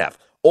 39.5.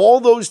 All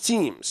those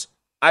teams,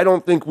 I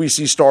don't think we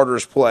see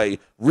starters play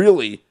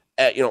really,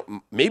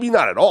 maybe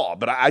not at all,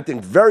 but I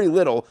think very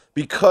little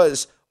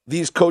because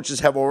these coaches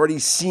have already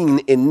seen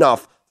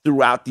enough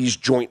throughout these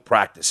joint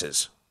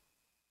practices.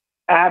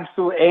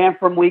 Absolutely. And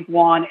from week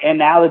one, and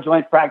now the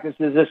joint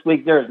practices this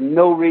week, there's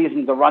no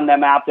reason to run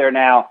them out there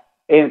now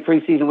in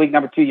preseason week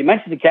number 2. You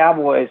mentioned the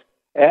Cowboys,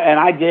 and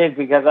I did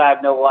because I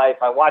have no life.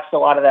 I watched a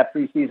lot of that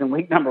preseason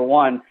week number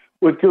 1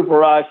 with Cooper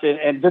Rush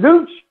and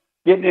Dadooch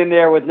getting in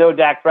there with no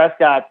Dak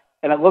Prescott,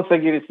 and it looks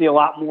like you're going to see a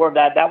lot more of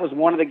that. That was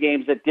one of the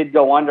games that did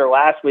go under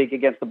last week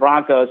against the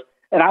Broncos,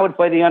 and I would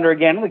play the under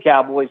again in the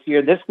Cowboys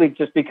here this week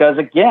just because,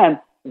 again,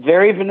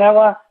 very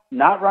vanilla,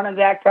 not running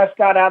Dak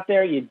Prescott out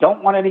there. You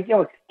don't want any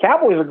 –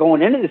 Cowboys are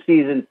going into the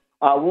season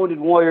wounded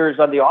warriors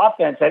on the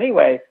offense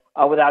anyway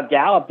without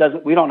Gallup.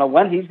 We don't know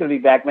when he's going to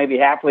be back, maybe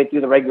halfway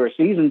through the regular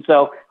season.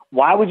 So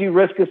why would you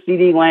risk a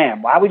CeeDee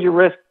Lamb? Why would you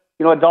risk,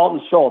 a Dalton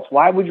Schultz?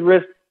 Why would you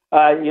risk,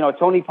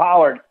 Tony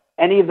Pollard?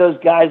 Any of those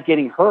guys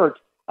getting hurt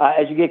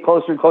as you get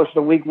closer and closer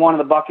to week 1 of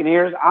the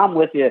Buccaneers? I'm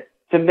with you.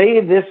 To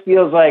me, this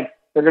feels like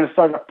they're going to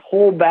start to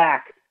pull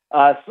back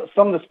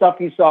some of the stuff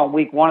you saw in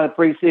week 1 of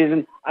the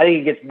preseason. I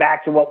think it gets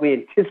back to what we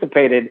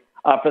anticipated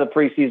for the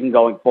preseason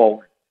going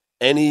forward.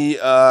 Any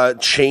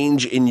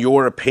change in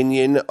your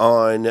opinion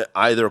on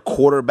either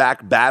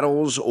quarterback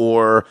battles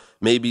or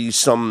maybe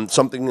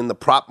something in the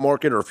prop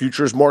market or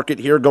futures market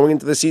here going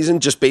into the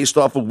season, just based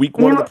off of week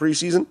 1 of the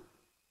preseason?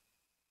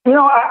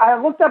 I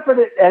looked up at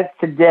it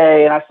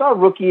today, and I saw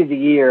Rookie of the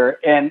Year,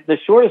 and the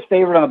shortest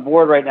favorite on the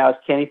board right now is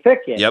Kenny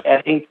Pickett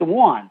at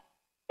 8-1.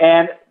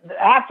 And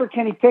after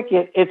Kenny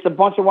Pickett, it's a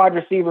bunch of wide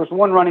receivers,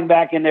 one running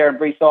back in there, and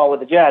Breece Hall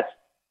with the Jets.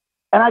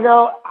 And I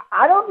go,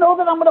 I don't know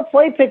that I'm going to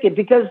play Pickett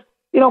because,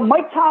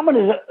 Mike Tomlin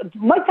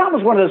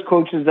is one of those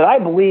coaches that I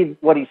believe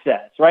what he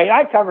says, right?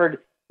 I covered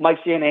Mike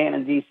Shanahan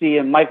in D.C.,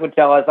 and Mike would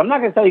tell us, I'm not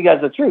going to tell you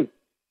guys the truth.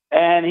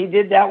 And he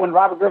did that when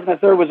Robert Griffin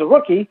III was a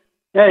rookie.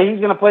 Yeah, he's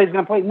going to play.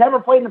 Never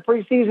played in the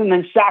preseason,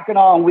 then shock it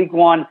all in week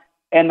 1,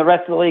 and the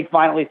rest of the league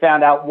finally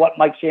found out what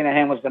Mike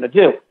Shanahan was going to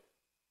do.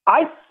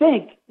 I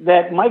think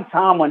that Mike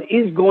Tomlin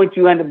is going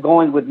to end up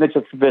going with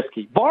Mitchell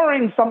Trubisky,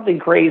 barring something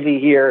crazy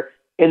here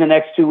in the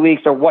next 2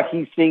 weeks or what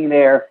he's seeing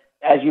there,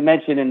 as you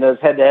mentioned, in those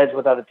head-to-heads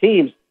with other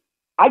teams.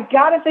 I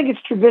got to think it's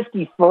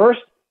Trubisky first.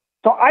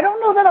 So I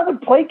don't know that I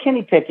would play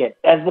Kenny Pickett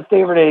as the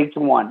favorite at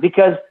 8-1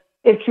 because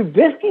if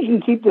Trubisky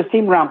can keep this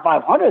team around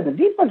 500, the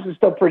defense is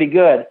still pretty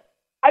good.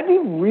 I'd be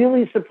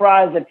really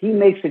surprised if he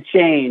makes a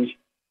change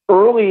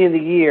early in the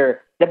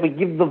year that would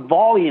give the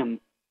volume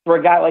for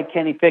a guy like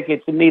Kenny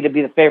Pickett to me to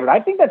be the favorite.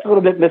 I think that's a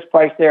little bit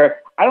mispriced there.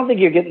 I don't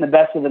think you're getting the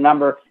best of the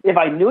number. If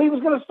I knew he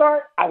was going to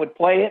start, I would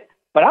play it.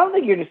 But I don't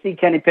think you're going to see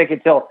Kenny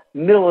Pickett till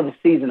middle of the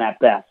season at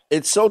best.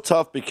 It's so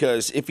tough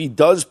because if he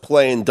does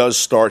play and does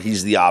start,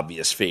 he's the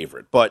obvious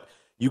favorite. But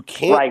you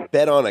can't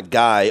bet on a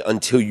guy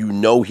until you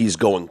know he's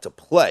going to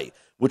play,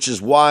 which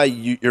is why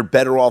you're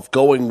better off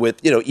going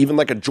with, even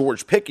like a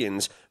George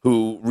Pickens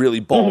who really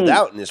balled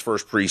out in his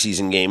first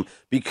preseason game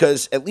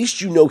because at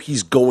least you know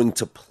he's going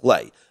to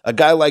play. A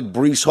guy like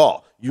Breece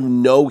Hall, you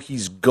know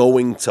he's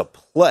going to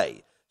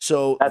play.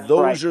 So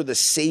those are the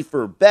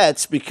safer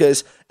bets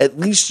because at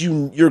least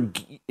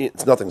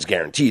nothing's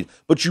guaranteed,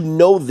 but you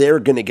know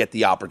they're going to get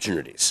the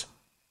opportunities.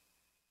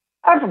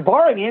 After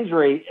barring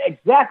injury,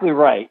 exactly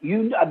right.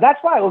 That's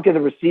why I look at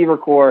the receiver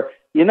core.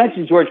 You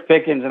mentioned George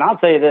Pickens, and I'll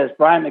tell you this,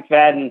 Brian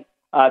McFadden,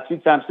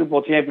 2-time Super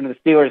Bowl champion of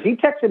the Steelers, he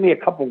texted me a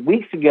couple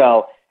weeks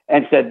ago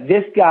and said,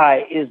 this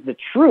guy is the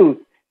truth.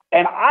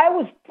 And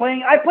I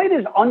played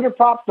his under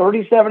prop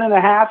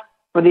 37.5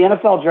 for the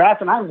NFL draft,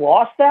 and I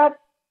lost that.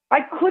 I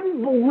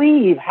couldn't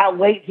believe how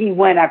late he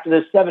went after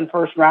those 7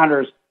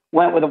 first-rounders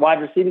went with a wide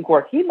receiving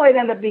core. He might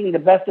end up being the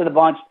best of the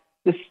bunch.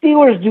 The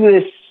Steelers do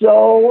this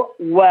so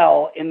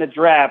well in the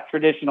draft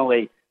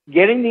traditionally,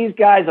 getting these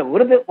guys a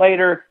little bit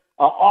later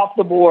off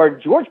the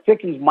board. George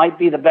Pickens might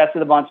be the best of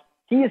the bunch.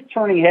 He is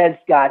turning heads,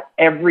 Scott,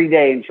 every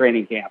day in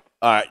training camp.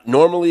 All right.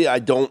 Normally, I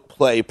don't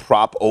play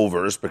prop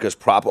overs because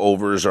prop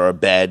overs are a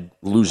bad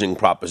losing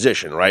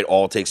proposition, right?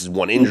 All it takes is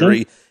one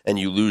injury, and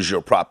you lose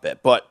your prop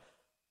bet. But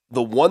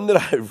the one that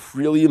I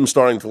really am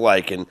starting to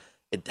like, and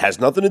it has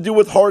nothing to do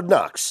with Hard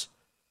Knocks,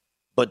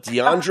 but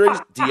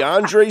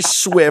DeAndre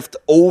Swift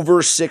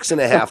over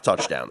 6.5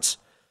 touchdowns.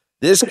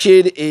 This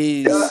kid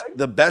is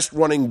the best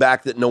running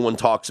back that no one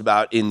talks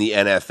about in the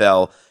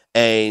NFL.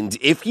 And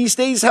if he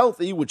stays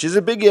healthy, which is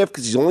a big if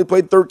because he's only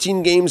played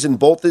 13 games in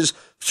both his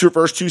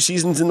first 2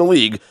 seasons in the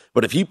league,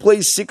 but if he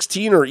plays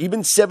 16 or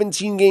even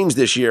 17 games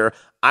this year,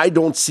 I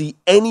don't see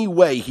any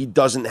way he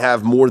doesn't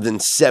have more than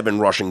 7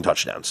 rushing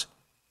touchdowns.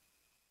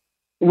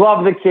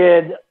 Love the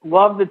kid,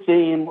 love the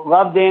team,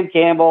 love Dan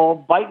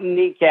Campbell, biting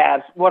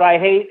kneecaps. What I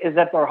hate is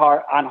that they're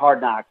on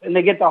Hard Knocks, and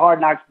they get the Hard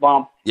Knocks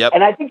bump. Yep.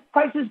 And I think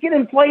prices get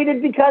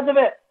inflated because of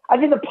it. I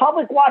think the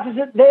public watches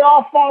it. They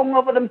all fall in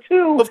love with them,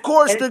 too. Of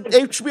course, the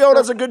HBO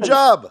does a good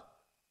job.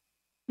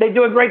 They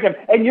do a great job.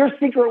 And your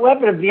secret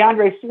weapon of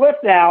DeAndre Swift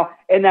now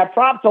and that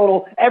prop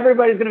total,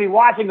 everybody's going to be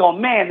watching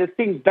going, man, this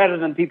team's better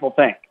than people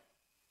think.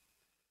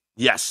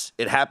 Yes,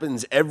 it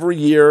happens every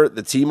year.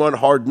 The team on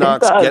Hard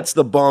Knocks gets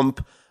the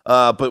bump.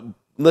 But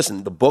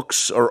listen, the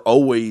books are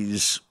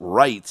always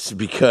right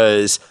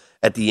because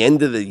at the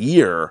end of the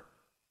year,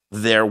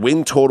 their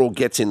win total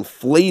gets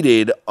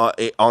inflated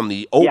on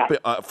the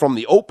from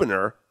the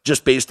opener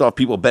just based off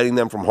people betting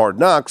them from Hard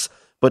Knocks.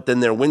 But then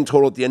their win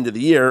total at the end of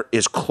the year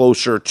is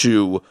closer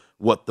to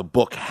what the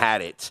book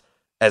had it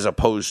as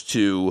opposed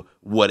to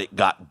what it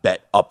got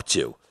bet up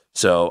to.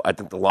 So I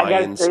think the Lions.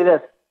 I got to say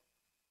this.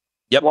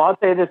 Yep. Well, I'll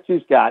say this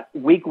too, Scott.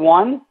 Week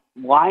 1.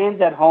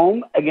 Lions at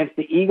home against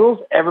the Eagles.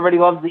 Everybody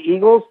loves the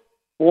Eagles.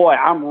 Boy,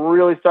 I'm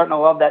really starting to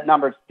love that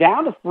number. It's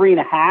down to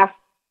 3.5.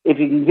 If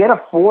you can get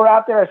a 4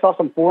 out there, I saw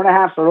some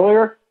 4.5s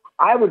earlier.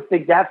 I would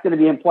think that's going to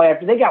be in play.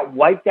 After they got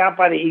wiped out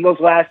by the Eagles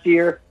last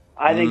year,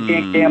 I think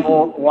Dan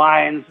Campbell,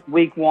 Lions,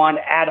 Week 1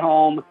 at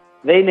home,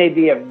 they may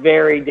be a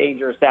very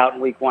dangerous out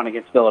in Week 1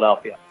 against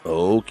Philadelphia.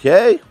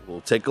 Okay,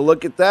 we'll take a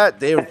look at that.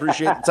 Dave,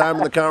 appreciate the time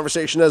and the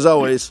conversation as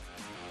always.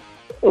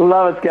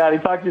 Love it, Scotty.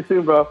 Talk to you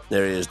soon, bro.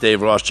 There he is,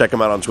 Dave Ross. Check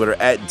him out on Twitter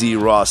at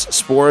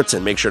DRossSports,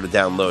 and make sure to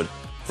download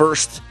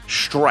First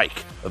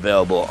Strike,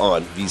 available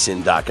on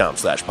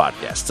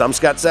vsin.com/podcasts. I'm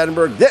Scott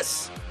Seidenberg.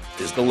 This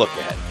is The Look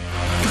Ahead.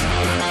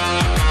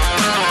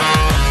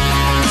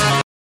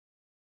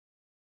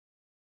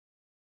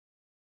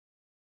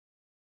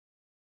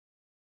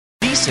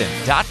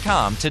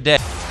 vsin.com today.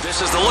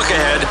 This is The Look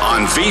Ahead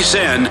on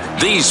VSiN,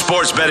 the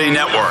Sports Betting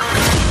Network.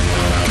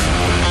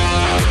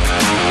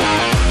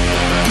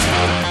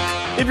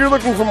 If you're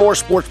looking for more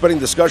sports betting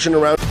discussion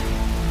around...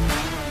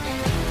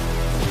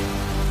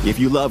 If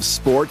you love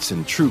sports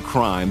and true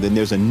crime, then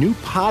there's a new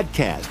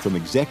podcast from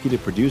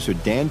executive producer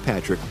Dan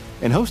Patrick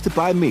and hosted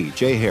by me,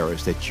 Jay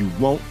Harris, that you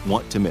won't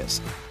want to miss.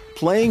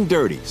 Playing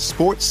Dirty: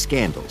 Sports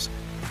Scandals.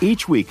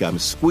 Each week, I'm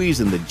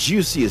squeezing the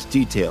juiciest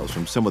details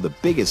from some of the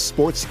biggest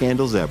sports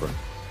scandals ever.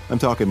 I'm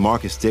talking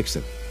Marcus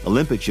Dixon,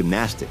 Olympic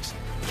gymnastics,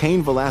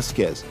 Cain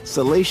Velasquez,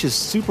 salacious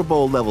Super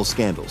Bowl-level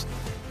scandals.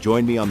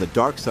 Join me on the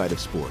dark side of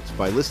sports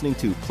by listening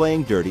to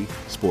Playing Dirty: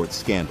 Sports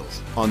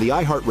Scandals on the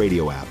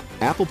iHeartRadio app,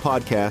 Apple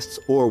Podcasts,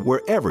 or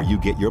wherever you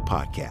get your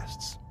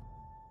podcasts.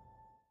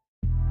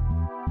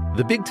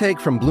 The Big Take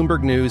from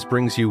Bloomberg News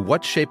brings you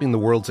what's shaping the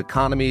world's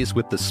economies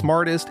with the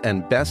smartest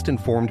and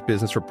best-informed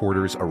business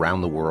reporters around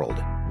the world.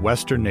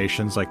 Western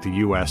nations like the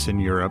U.S. and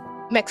Europe.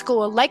 Mexico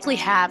will likely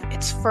have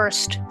its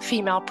first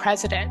female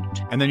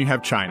president. And then you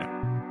have China.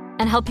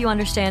 And help you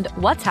understand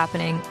what's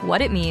happening,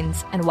 what it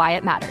means, and why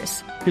it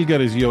matters. He'll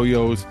get his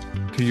yo-yos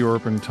to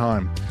Europe in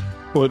time.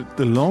 But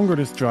the longer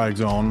this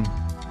drags on,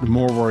 the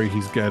more worried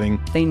he's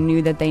getting. They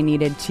knew that they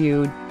needed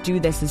to do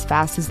this as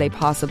fast as they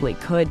possibly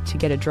could to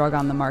get a drug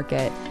on the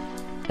market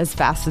as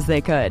fast as they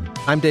could.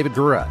 I'm David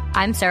Gura.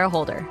 I'm Sarah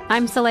Holder.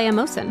 I'm Saleha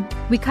Mohsen.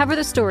 We cover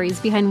the stories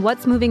behind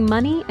what's moving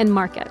money and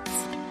markets.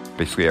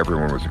 Basically,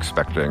 everyone was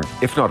expecting,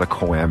 if not a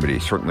calamity,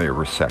 certainly a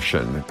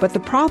recession. But the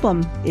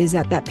problem is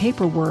that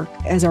paperwork,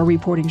 as our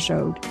reporting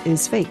showed,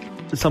 is fake.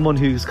 As someone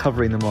who's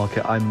covering the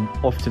market, I'm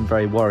often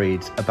very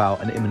worried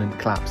about an imminent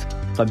collapse.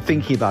 So I'm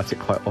thinking about it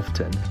quite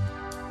often.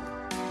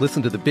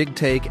 Listen to The Big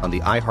Take on the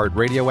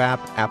iHeartRadio app,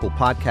 Apple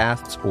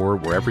Podcasts, or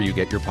wherever you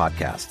get your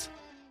podcasts.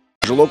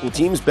 Your local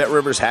teams,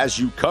 BetRivers has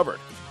you covered.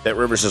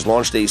 BetRivers has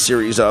launched a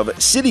series of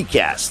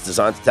CityCasts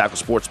designed to tackle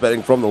sports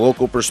betting from the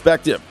local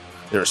perspective.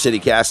 There are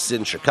CityCasts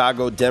in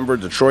Chicago, Denver,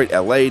 Detroit,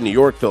 LA, New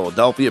York,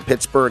 Philadelphia,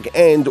 Pittsburgh,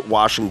 and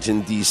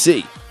Washington,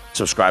 D.C.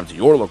 Subscribe to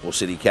your local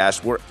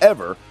CityCast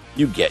wherever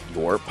you get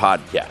your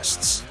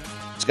podcasts.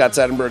 Scott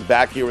Seidenberg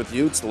back here with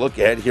you. It's The Look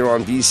Ahead here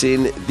on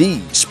VSiN,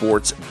 the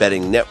Sports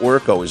Betting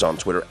Network. Always on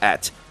Twitter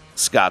at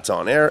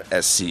ScottsOnAir,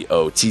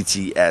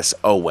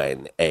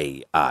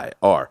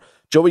 ScottsOnAir.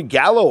 Joey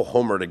Gallo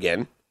homered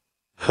again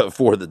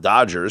for the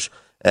Dodgers,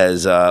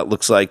 as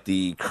looks like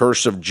the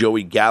curse of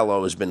Joey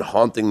Gallo has been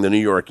haunting the New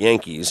York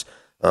Yankees.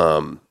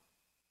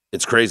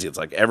 It's crazy. It's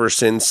like ever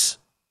since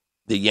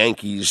the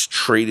Yankees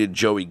traded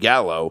Joey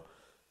Gallo,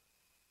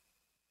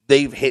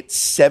 they've hit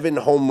 7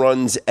 home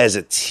runs as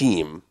a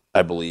team,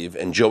 I believe,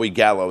 and Joey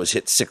Gallo has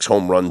hit 6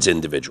 home runs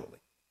individually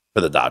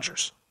for the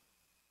Dodgers.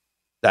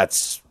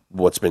 That's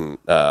what's been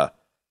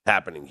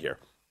happening here.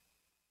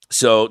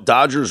 So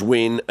Dodgers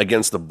win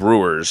against the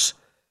Brewers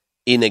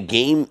in a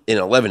game in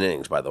 11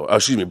 innings, by the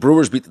way.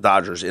 Brewers beat the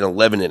Dodgers in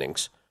 11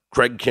 innings.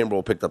 Craig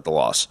Kimbrell picked up the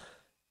loss.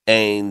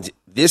 And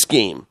this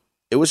game,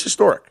 it was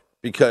historic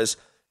because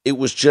it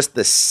was just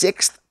the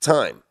 6th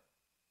time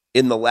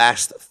in the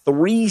last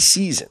 3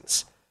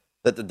 seasons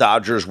that the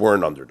Dodgers were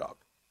an underdog.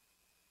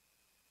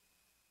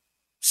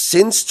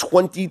 Since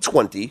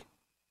 2020,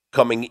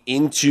 coming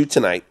into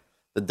tonight,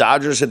 the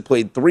Dodgers had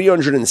played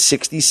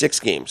 366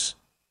 games,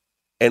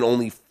 and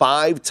only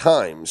 5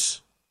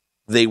 times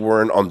they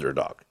were an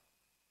underdog.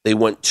 They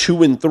went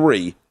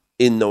 2-3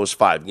 in those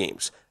 5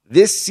 games.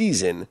 This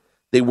season,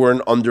 they were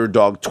an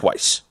underdog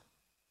twice,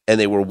 and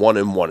they were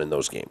 1-1 in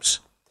those games.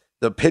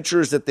 The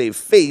pitchers that they've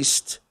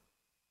faced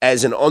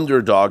as an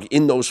underdog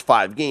in those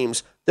 5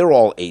 games, they're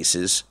all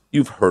aces.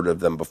 You've heard of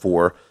them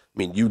before. I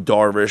mean, Yu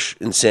Darvish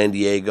in San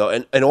Diego,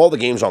 and all the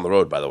games on the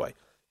road, by the way.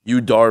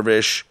 Yu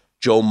Darvish,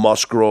 Joe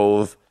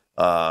Musgrove,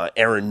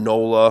 Aaron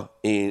Nola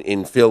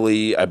in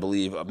Philly, I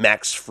believe.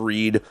 Max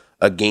Fried,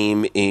 a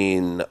game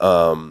in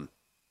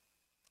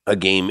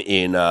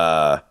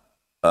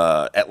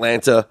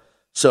Atlanta.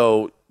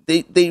 So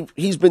they've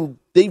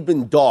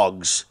been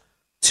dogs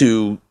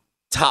to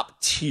top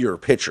tier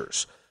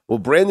pitchers. Well,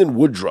 Brandon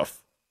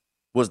Woodruff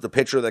was the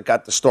pitcher that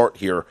got the start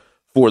here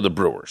for the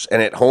Brewers,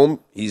 and at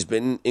home he's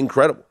been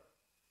incredible.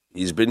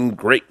 He's been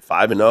great,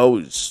 5-0.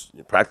 He's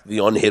practically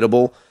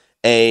unhittable.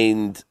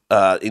 And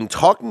in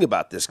talking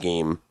about this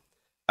game,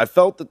 I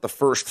felt that the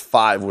first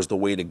 5 was the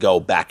way to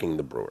go backing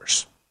the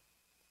Brewers.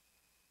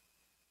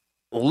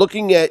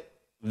 Looking at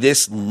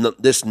this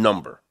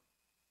number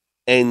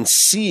and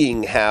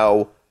seeing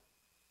how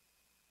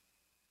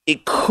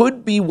it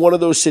could be one of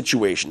those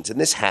situations,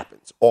 and this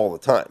happens all the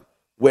time,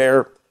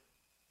 where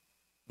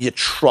you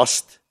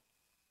trust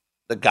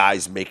the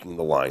guys making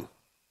the line.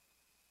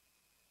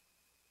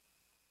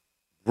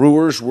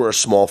 Brewers were a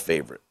small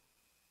favorite.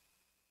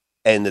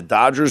 And the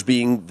Dodgers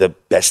being the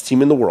best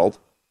team in the world,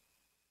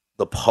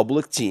 the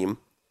public team,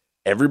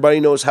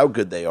 everybody knows how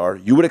good they are.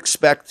 You would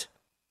expect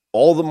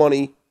all the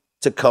money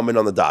to come in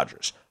on the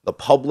Dodgers. The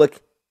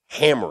public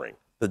hammering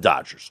the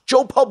Dodgers.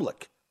 Joe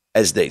Public,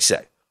 as they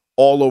say,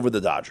 all over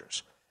the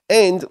Dodgers.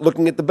 And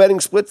looking at the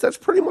betting splits, that's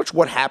pretty much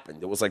what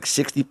happened. It was like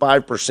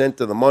 65%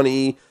 of the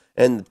money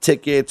and the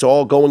tickets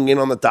all going in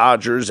on the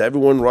Dodgers,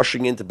 everyone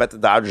rushing in to bet the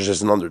Dodgers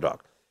as an underdog.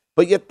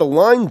 But yet the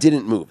line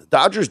didn't move. The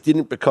Dodgers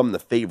didn't become the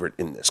favorite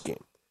in this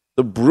game.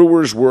 The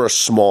Brewers were a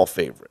small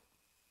favorite.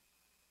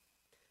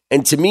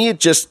 And to me, it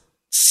just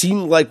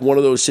seemed like one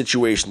of those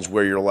situations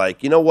where you're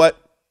like, you know what?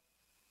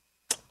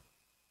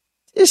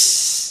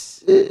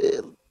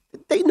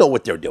 They know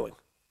what they're doing.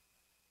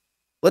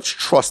 Let's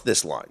trust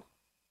this line.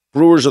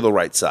 Brewers are the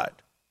right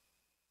side.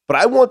 But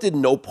I wanted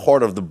no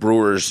part of the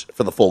Brewers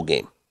for the full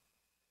game.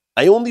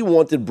 I only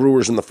wanted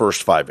Brewers in the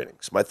first 5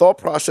 innings. My thought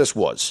process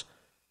was,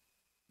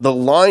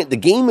 the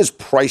game is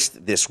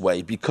priced this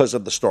way because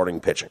of the starting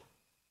pitching.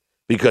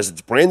 Because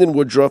it's Brandon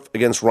Woodruff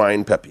against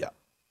Ryan Pepiot.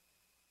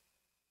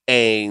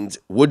 And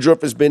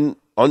Woodruff has been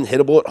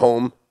unhittable at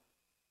home.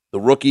 The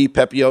rookie,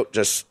 Pepiot,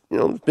 just,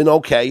 been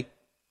okay.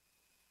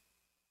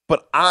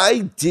 But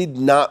I did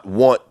not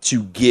want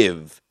to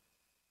give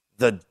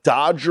the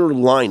Dodger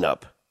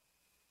lineup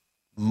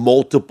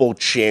multiple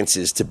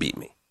chances to beat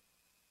me.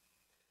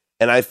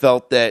 And I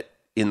felt that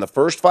in the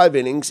first 5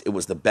 innings, it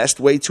was the best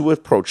way to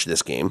approach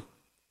this game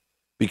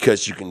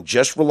because you can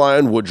just rely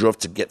on Woodruff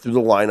to get through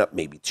the lineup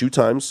maybe 2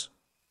 times,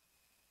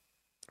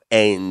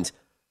 and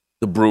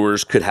the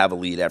Brewers could have a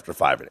lead after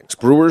 5 innings.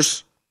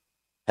 Brewers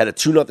had a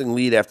 2-0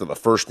 lead after the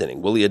first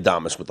inning. Willie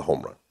Adames with the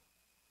home run.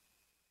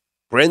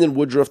 Brandon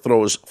Woodruff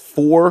throws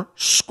 4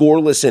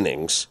 scoreless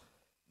innings,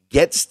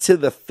 gets to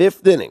the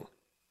 5th inning.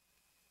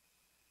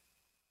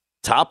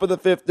 Top of the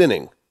 5th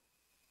inning,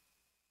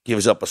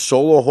 gives up a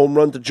solo home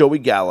run to Joey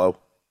Gallo,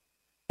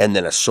 and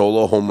then a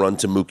solo home run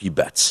to Mookie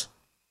Betts.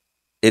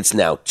 It's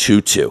now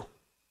 2-2.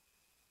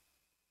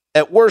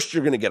 At worst,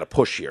 you're going to get a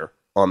push here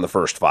on the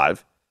first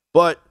 5,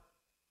 but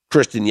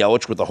Christian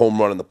Yelich with a home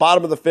run in the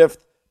bottom of the 5th,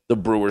 the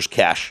Brewers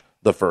cash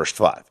the first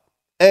 5.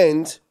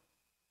 And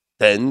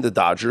then the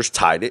Dodgers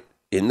tied it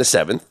in the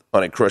 7th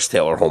on a Chris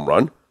Taylor home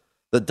run.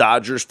 The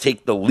Dodgers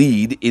take the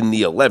lead in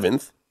the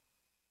 11th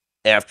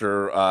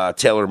after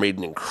Taylor made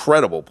an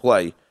incredible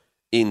play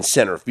in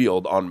center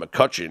field on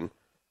McCutchen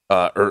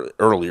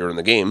earlier in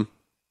the game.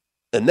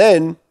 And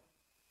then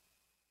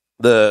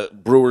the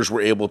Brewers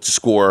were able to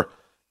score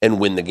and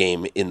win the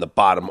game in the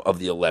bottom of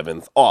the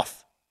 11th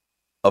off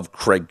of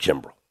Craig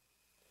Kimbrell.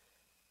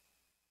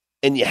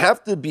 And you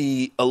have to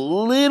be a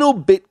little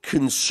bit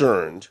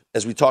concerned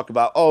as we talk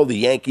about, the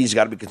Yankees, you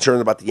got to be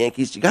concerned about the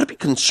Yankees. You got to be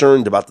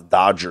concerned about the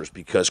Dodgers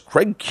because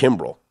Craig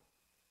Kimbrell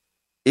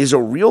is a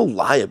real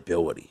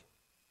liability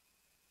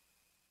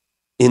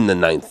in the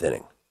 9th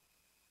inning.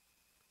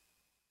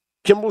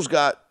 Kimbrell's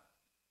got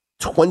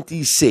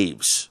 20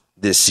 saves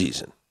this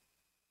season.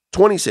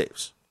 20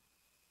 saves.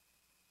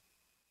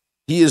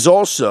 He is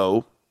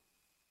also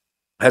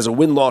has a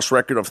win-loss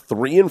record of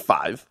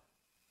 3-5.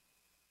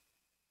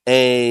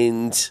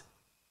 And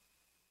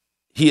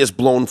he has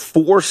blown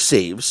 4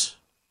 saves.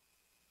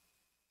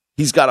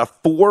 He's got a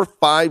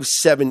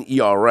 4.57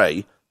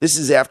 ERA. This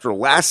is after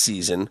last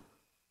season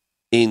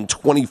in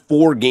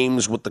 24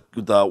 games with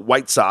the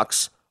White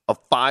Sox, a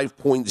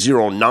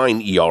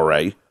 5.09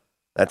 ERA.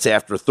 That's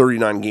after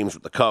 39 games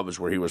with the Cubs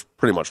where he was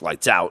pretty much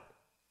lights out.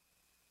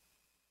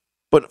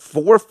 But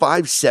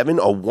 4.57,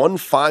 a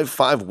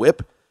 1.55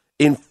 whip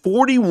in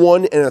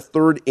 41 and a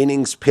third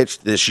innings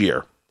pitched this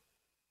year.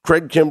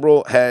 Craig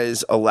Kimbrel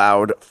has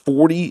allowed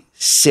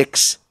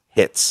 46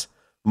 hits,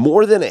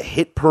 more than a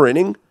hit per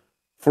inning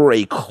for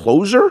a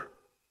closer.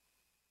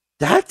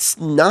 That's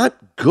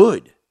not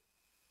good.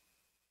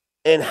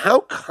 And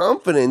how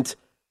confident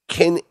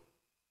can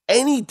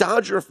any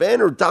Dodger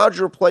fan or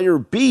Dodger player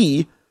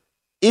be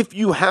if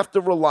you have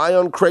to rely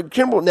on Craig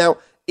Kimbrel? Now,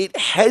 it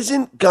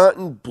hasn't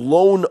gotten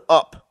blown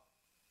up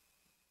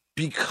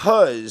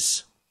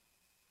because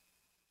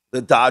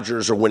the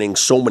Dodgers are winning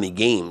so many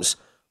games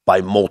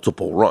by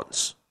multiple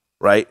runs,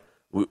 right?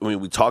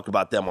 We talk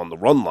about them on the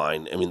run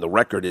line. I mean, the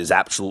record is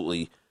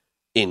absolutely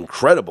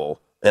incredible.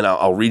 And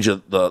I'll read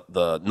you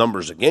the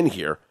numbers again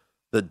here.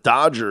 The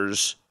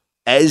Dodgers,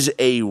 as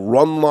a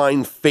run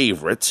line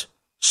favorite,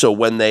 so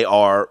when they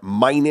are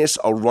minus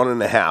a run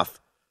and a half,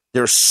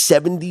 they're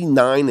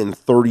 79 and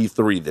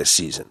 33 this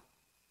season.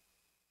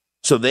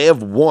 So they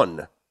have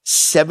won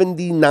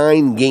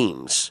 79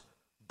 games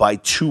by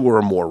 2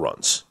 or more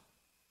runs.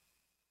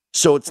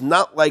 So it's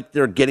not like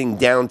they're getting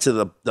down to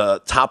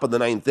the top of the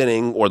ninth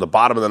inning or the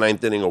bottom of the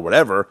ninth inning or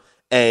whatever,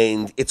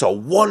 and it's a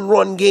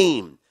one-run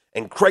game,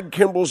 and Craig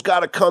Kimbrel's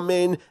got to come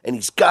in, and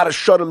he's got to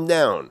shut him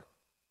down.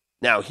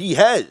 Now, he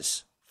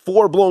has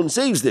 4 blown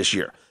saves this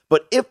year,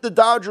 but if the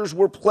Dodgers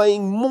were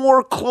playing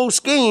more close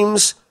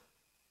games,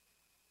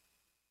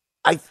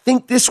 I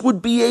think this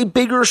would be a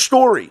bigger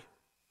story.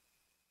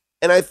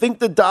 And I think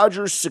the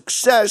Dodgers'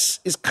 success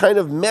is kind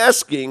of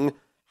masking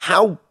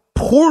how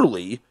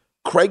poorly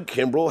Craig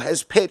Kimbrel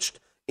has pitched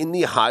in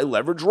the high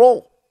leverage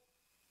role.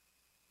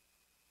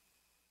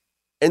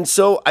 And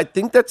so I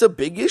think that's a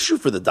big issue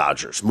for the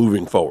Dodgers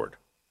moving forward.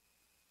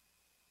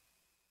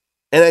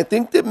 And I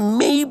think that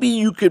maybe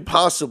you could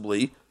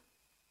possibly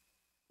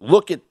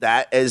look at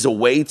that as a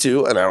way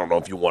to, and I don't know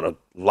if you want to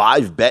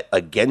live bet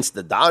against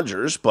the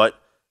Dodgers,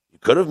 but you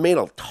could have made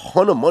a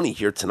ton of money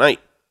here tonight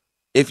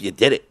if you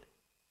did it.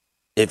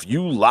 If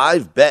you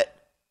live bet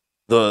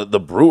the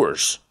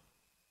Brewers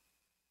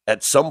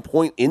at some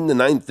point in the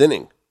ninth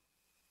inning,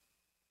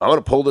 I'm going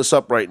to pull this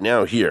up right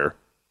now here,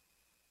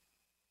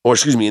 or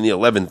excuse me, in the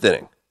 11th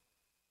inning.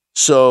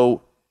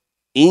 So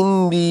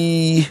in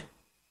the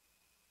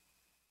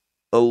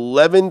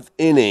 11th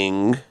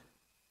inning,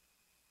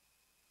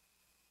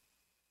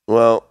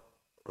 well,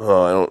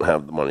 I don't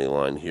have the money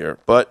line here,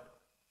 but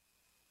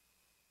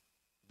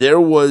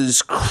there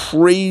was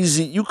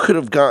crazy, you could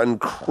have gotten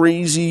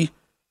crazy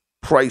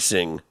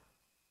pricing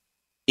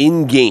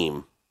in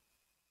game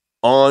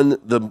on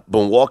the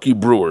Milwaukee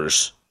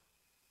Brewers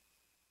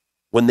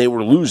when they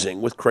were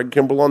losing with Craig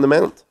Kimbrel on the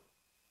mound.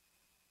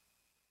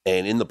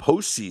 And in the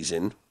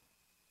postseason,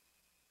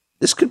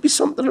 this could be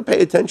something to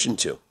pay attention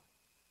to.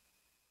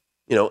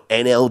 You know,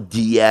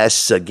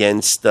 NLDS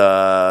against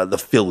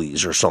the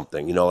Phillies or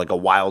something, you know, like a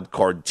wild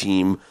card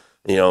team,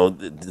 you know,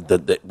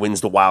 that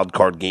wins the wild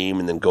card game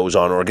and then goes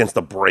on, or against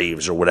the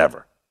Braves or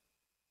whatever.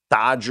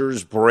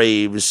 Dodgers,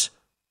 Braves,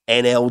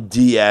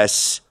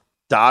 NLDS,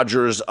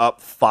 Dodgers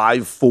up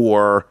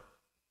 5-4,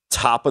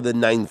 top of the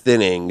ninth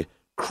inning,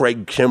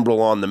 Craig Kimbrel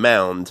on the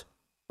mound.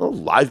 Well,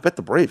 live bet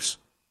the Braves.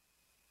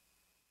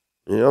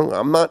 You know,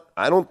 I'm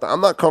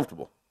not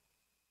comfortable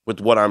with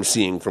what I'm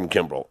seeing from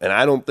Kimbrel. And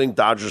I don't think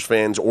Dodgers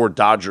fans or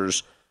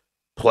Dodgers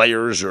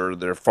players or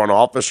their front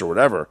office or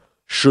whatever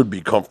should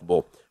be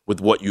comfortable with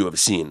what you have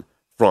seen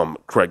from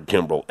Craig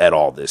Kimbrel at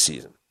all this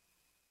season.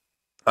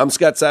 I'm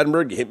Scott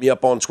Seidenberg. You hit me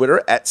up on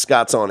Twitter at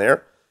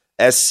ScottsOnAir.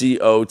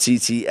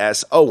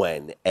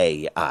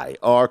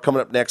 ScottsOnair.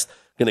 Coming up next,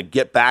 going to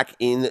get back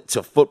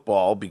into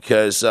football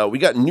because we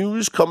got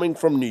news coming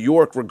from New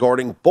York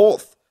regarding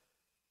both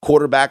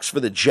quarterbacks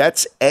for the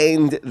Jets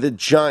and the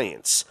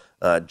Giants.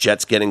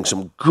 Jets getting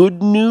some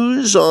good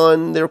news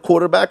on their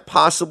quarterback,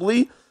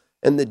 possibly,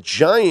 and the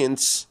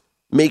Giants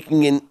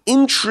making an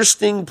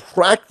interesting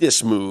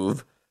practice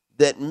move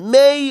that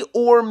may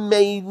or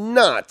may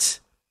not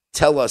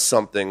tell us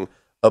something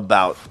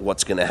about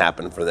what's going to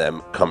happen for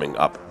them coming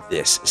up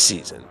this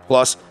season.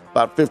 Plus,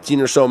 about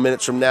 15 or so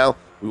minutes from now,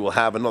 we will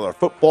have another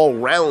football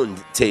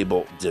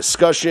roundtable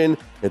discussion.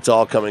 It's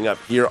all coming up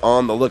here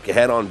on The Look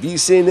Ahead on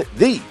VSiN,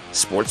 the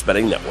Sports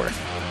Betting Network.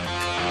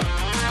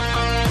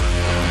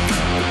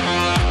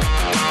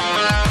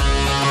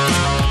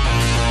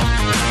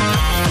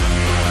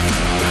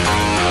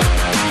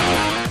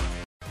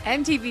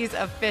 MTV's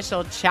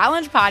official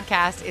Challenge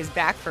podcast is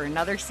back for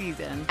another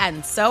season.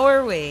 And so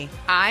are we.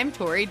 I'm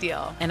Tori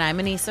Deal. And I'm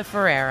Anissa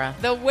Ferreira.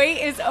 The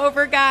wait is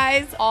over,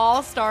 guys.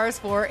 All Stars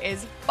 4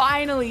 is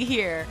finally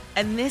here.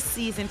 And this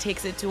season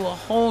takes it to a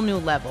whole new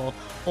level.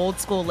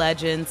 Old school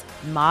legends,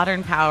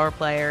 modern power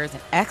players,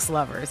 and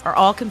ex-lovers are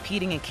all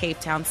competing in Cape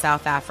Town,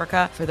 South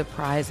Africa for the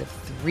prize of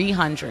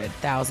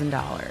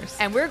 $300,000.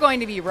 And we're going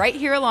to be right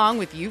here along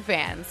with you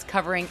fans,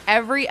 covering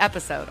every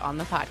episode on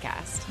the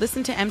podcast.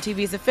 Listen to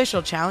MTV's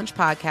official Challenge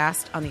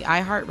podcast on the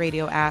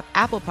iHeartRadio app,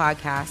 Apple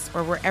Podcasts,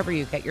 or wherever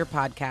you get your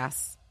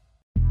podcasts.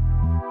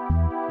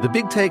 The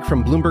Big Take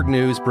from Bloomberg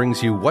News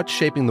brings you what's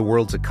shaping the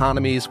world's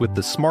economies with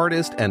the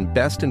smartest and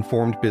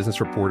best-informed business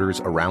reporters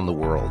around the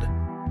world.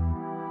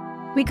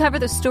 We cover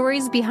the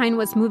stories behind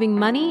what's moving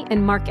money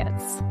and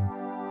markets,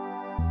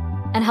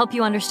 and help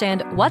you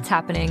understand what's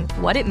happening,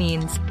 what it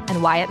means,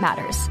 and why it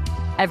matters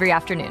every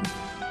afternoon.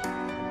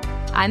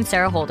 I'm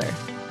Sarah Holder.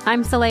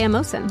 I'm Saleha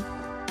Mohsin.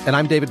 And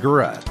I'm David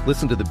Gura.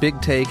 Listen to The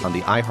Big Take on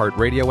the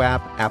iHeartRadio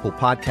app, Apple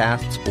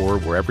Podcasts, or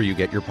wherever you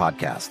get your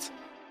podcasts.